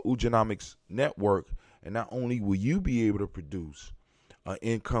into our Ugenomics network. And not only will you be able to produce an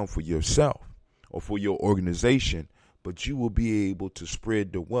income for yourself or for your organization, but you will be able to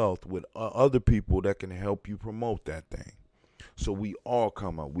spread the wealth with other people that can help you promote that thing. So we all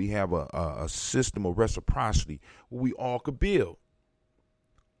come up. We have a system of reciprocity where we all could build.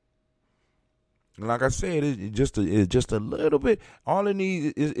 And like I said, it's just a little bit. All it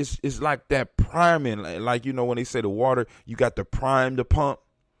needs is like that priming. Like, when they say the water, you got to prime the pump.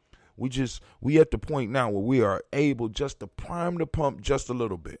 We at the point now where we are able just to prime the pump just a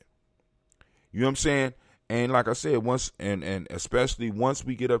little bit. You know what I'm saying? And like I said, especially once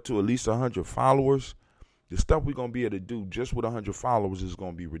we get up to at least 100 followers, the stuff we're going to be able to do just with 100 followers is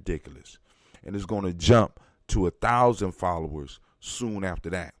going to be ridiculous. And it's going to jump to 1,000 followers soon after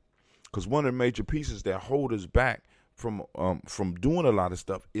that. Because one of the major pieces that hold us back from doing a lot of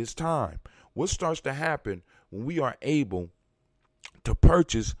stuff is time. What starts to happen when we are able to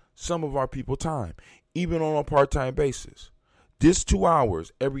purchase some of our people time, even on a part-time basis? This 2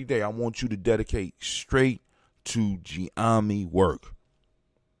 hours every day, I want you to dedicate straight to Gye-Nyame work.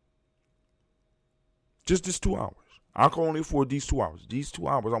 Just this 2 hours. I can only afford these 2 hours. These 2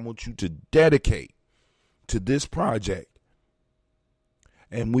 hours I want you to dedicate to this project.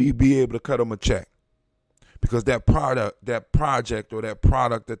 And we be able to cut them a check. Because that project or that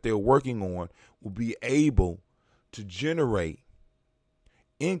product that they're working on will be able to generate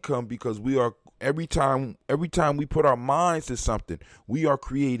income, because we are every time we put our minds to something, we are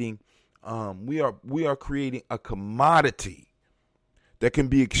creating creating a commodity that can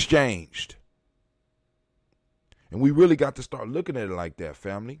be exchanged. And we really got to start looking at it like that,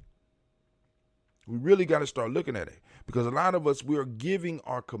 family. We really got to start looking at it, because a lot of us, we're giving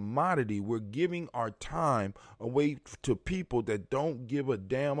our commodity, we're giving our time away to people that don't give a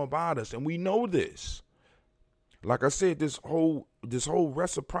damn about us. And we know this. Like I said, this whole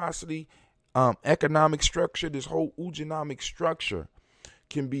reciprocity economic structure, this whole Ugenomic structure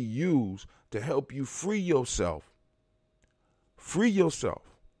can be used to help you free yourself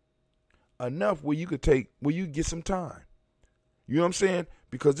enough where you get some time. You know what I'm saying?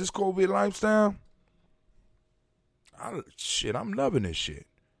 Because this COVID lifestyle, I'm loving this shit.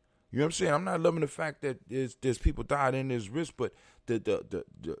 You know what I'm saying? I'm not loving the fact that there's people died and there's risk, but the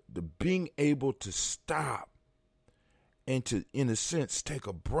being able to stop and to, in a sense, take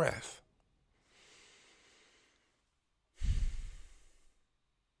a breath.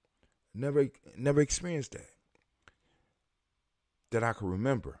 Never experienced that. that I can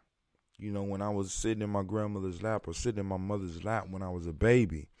remember. You know, when I was sitting in my grandmother's lap or sitting in my mother's lap when I was a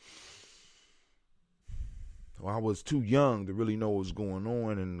baby. Well, I was too young to really know what was going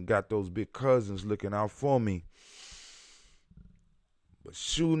on and got those big cousins looking out for me. But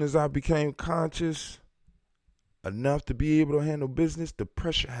soon as I became conscious enough to be able to handle business, the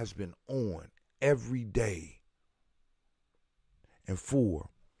pressure has been on every day. And for,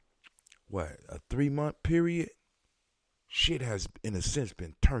 a 3-month period, shit has, in a sense,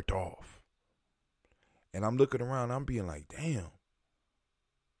 been turned off. And I'm looking around, I'm being like, damn.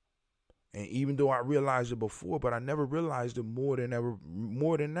 And even though I realized it before, but I never realized it more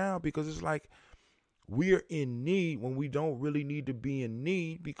than now, because it's like we're in need when we don't really need to be in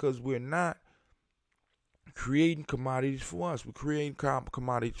need, because we're not creating commodities for us. We're creating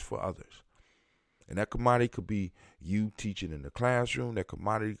commodities for others. And that commodity could be you teaching in the classroom. That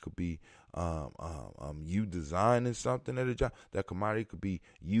commodity could be you designing something at a job. That commodity could be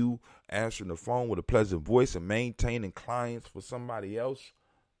you answering the phone with a pleasant voice and maintaining clients for somebody else.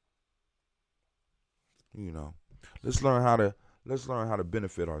 You know, let's learn how to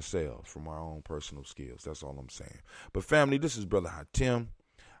benefit ourselves from our own personal skills. That's all I'm saying. But family, this is Brother Hatim.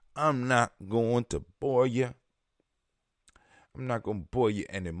 I'm not going to bore you. I'm not going to bore you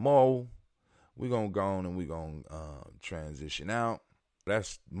anymore. We're going to go on and we're going to transition out.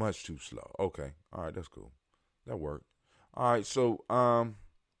 That's much too slow. Okay. All right. That's cool. That worked. All right. So,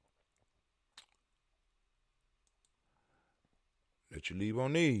 let you leave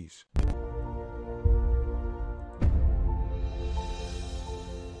on these.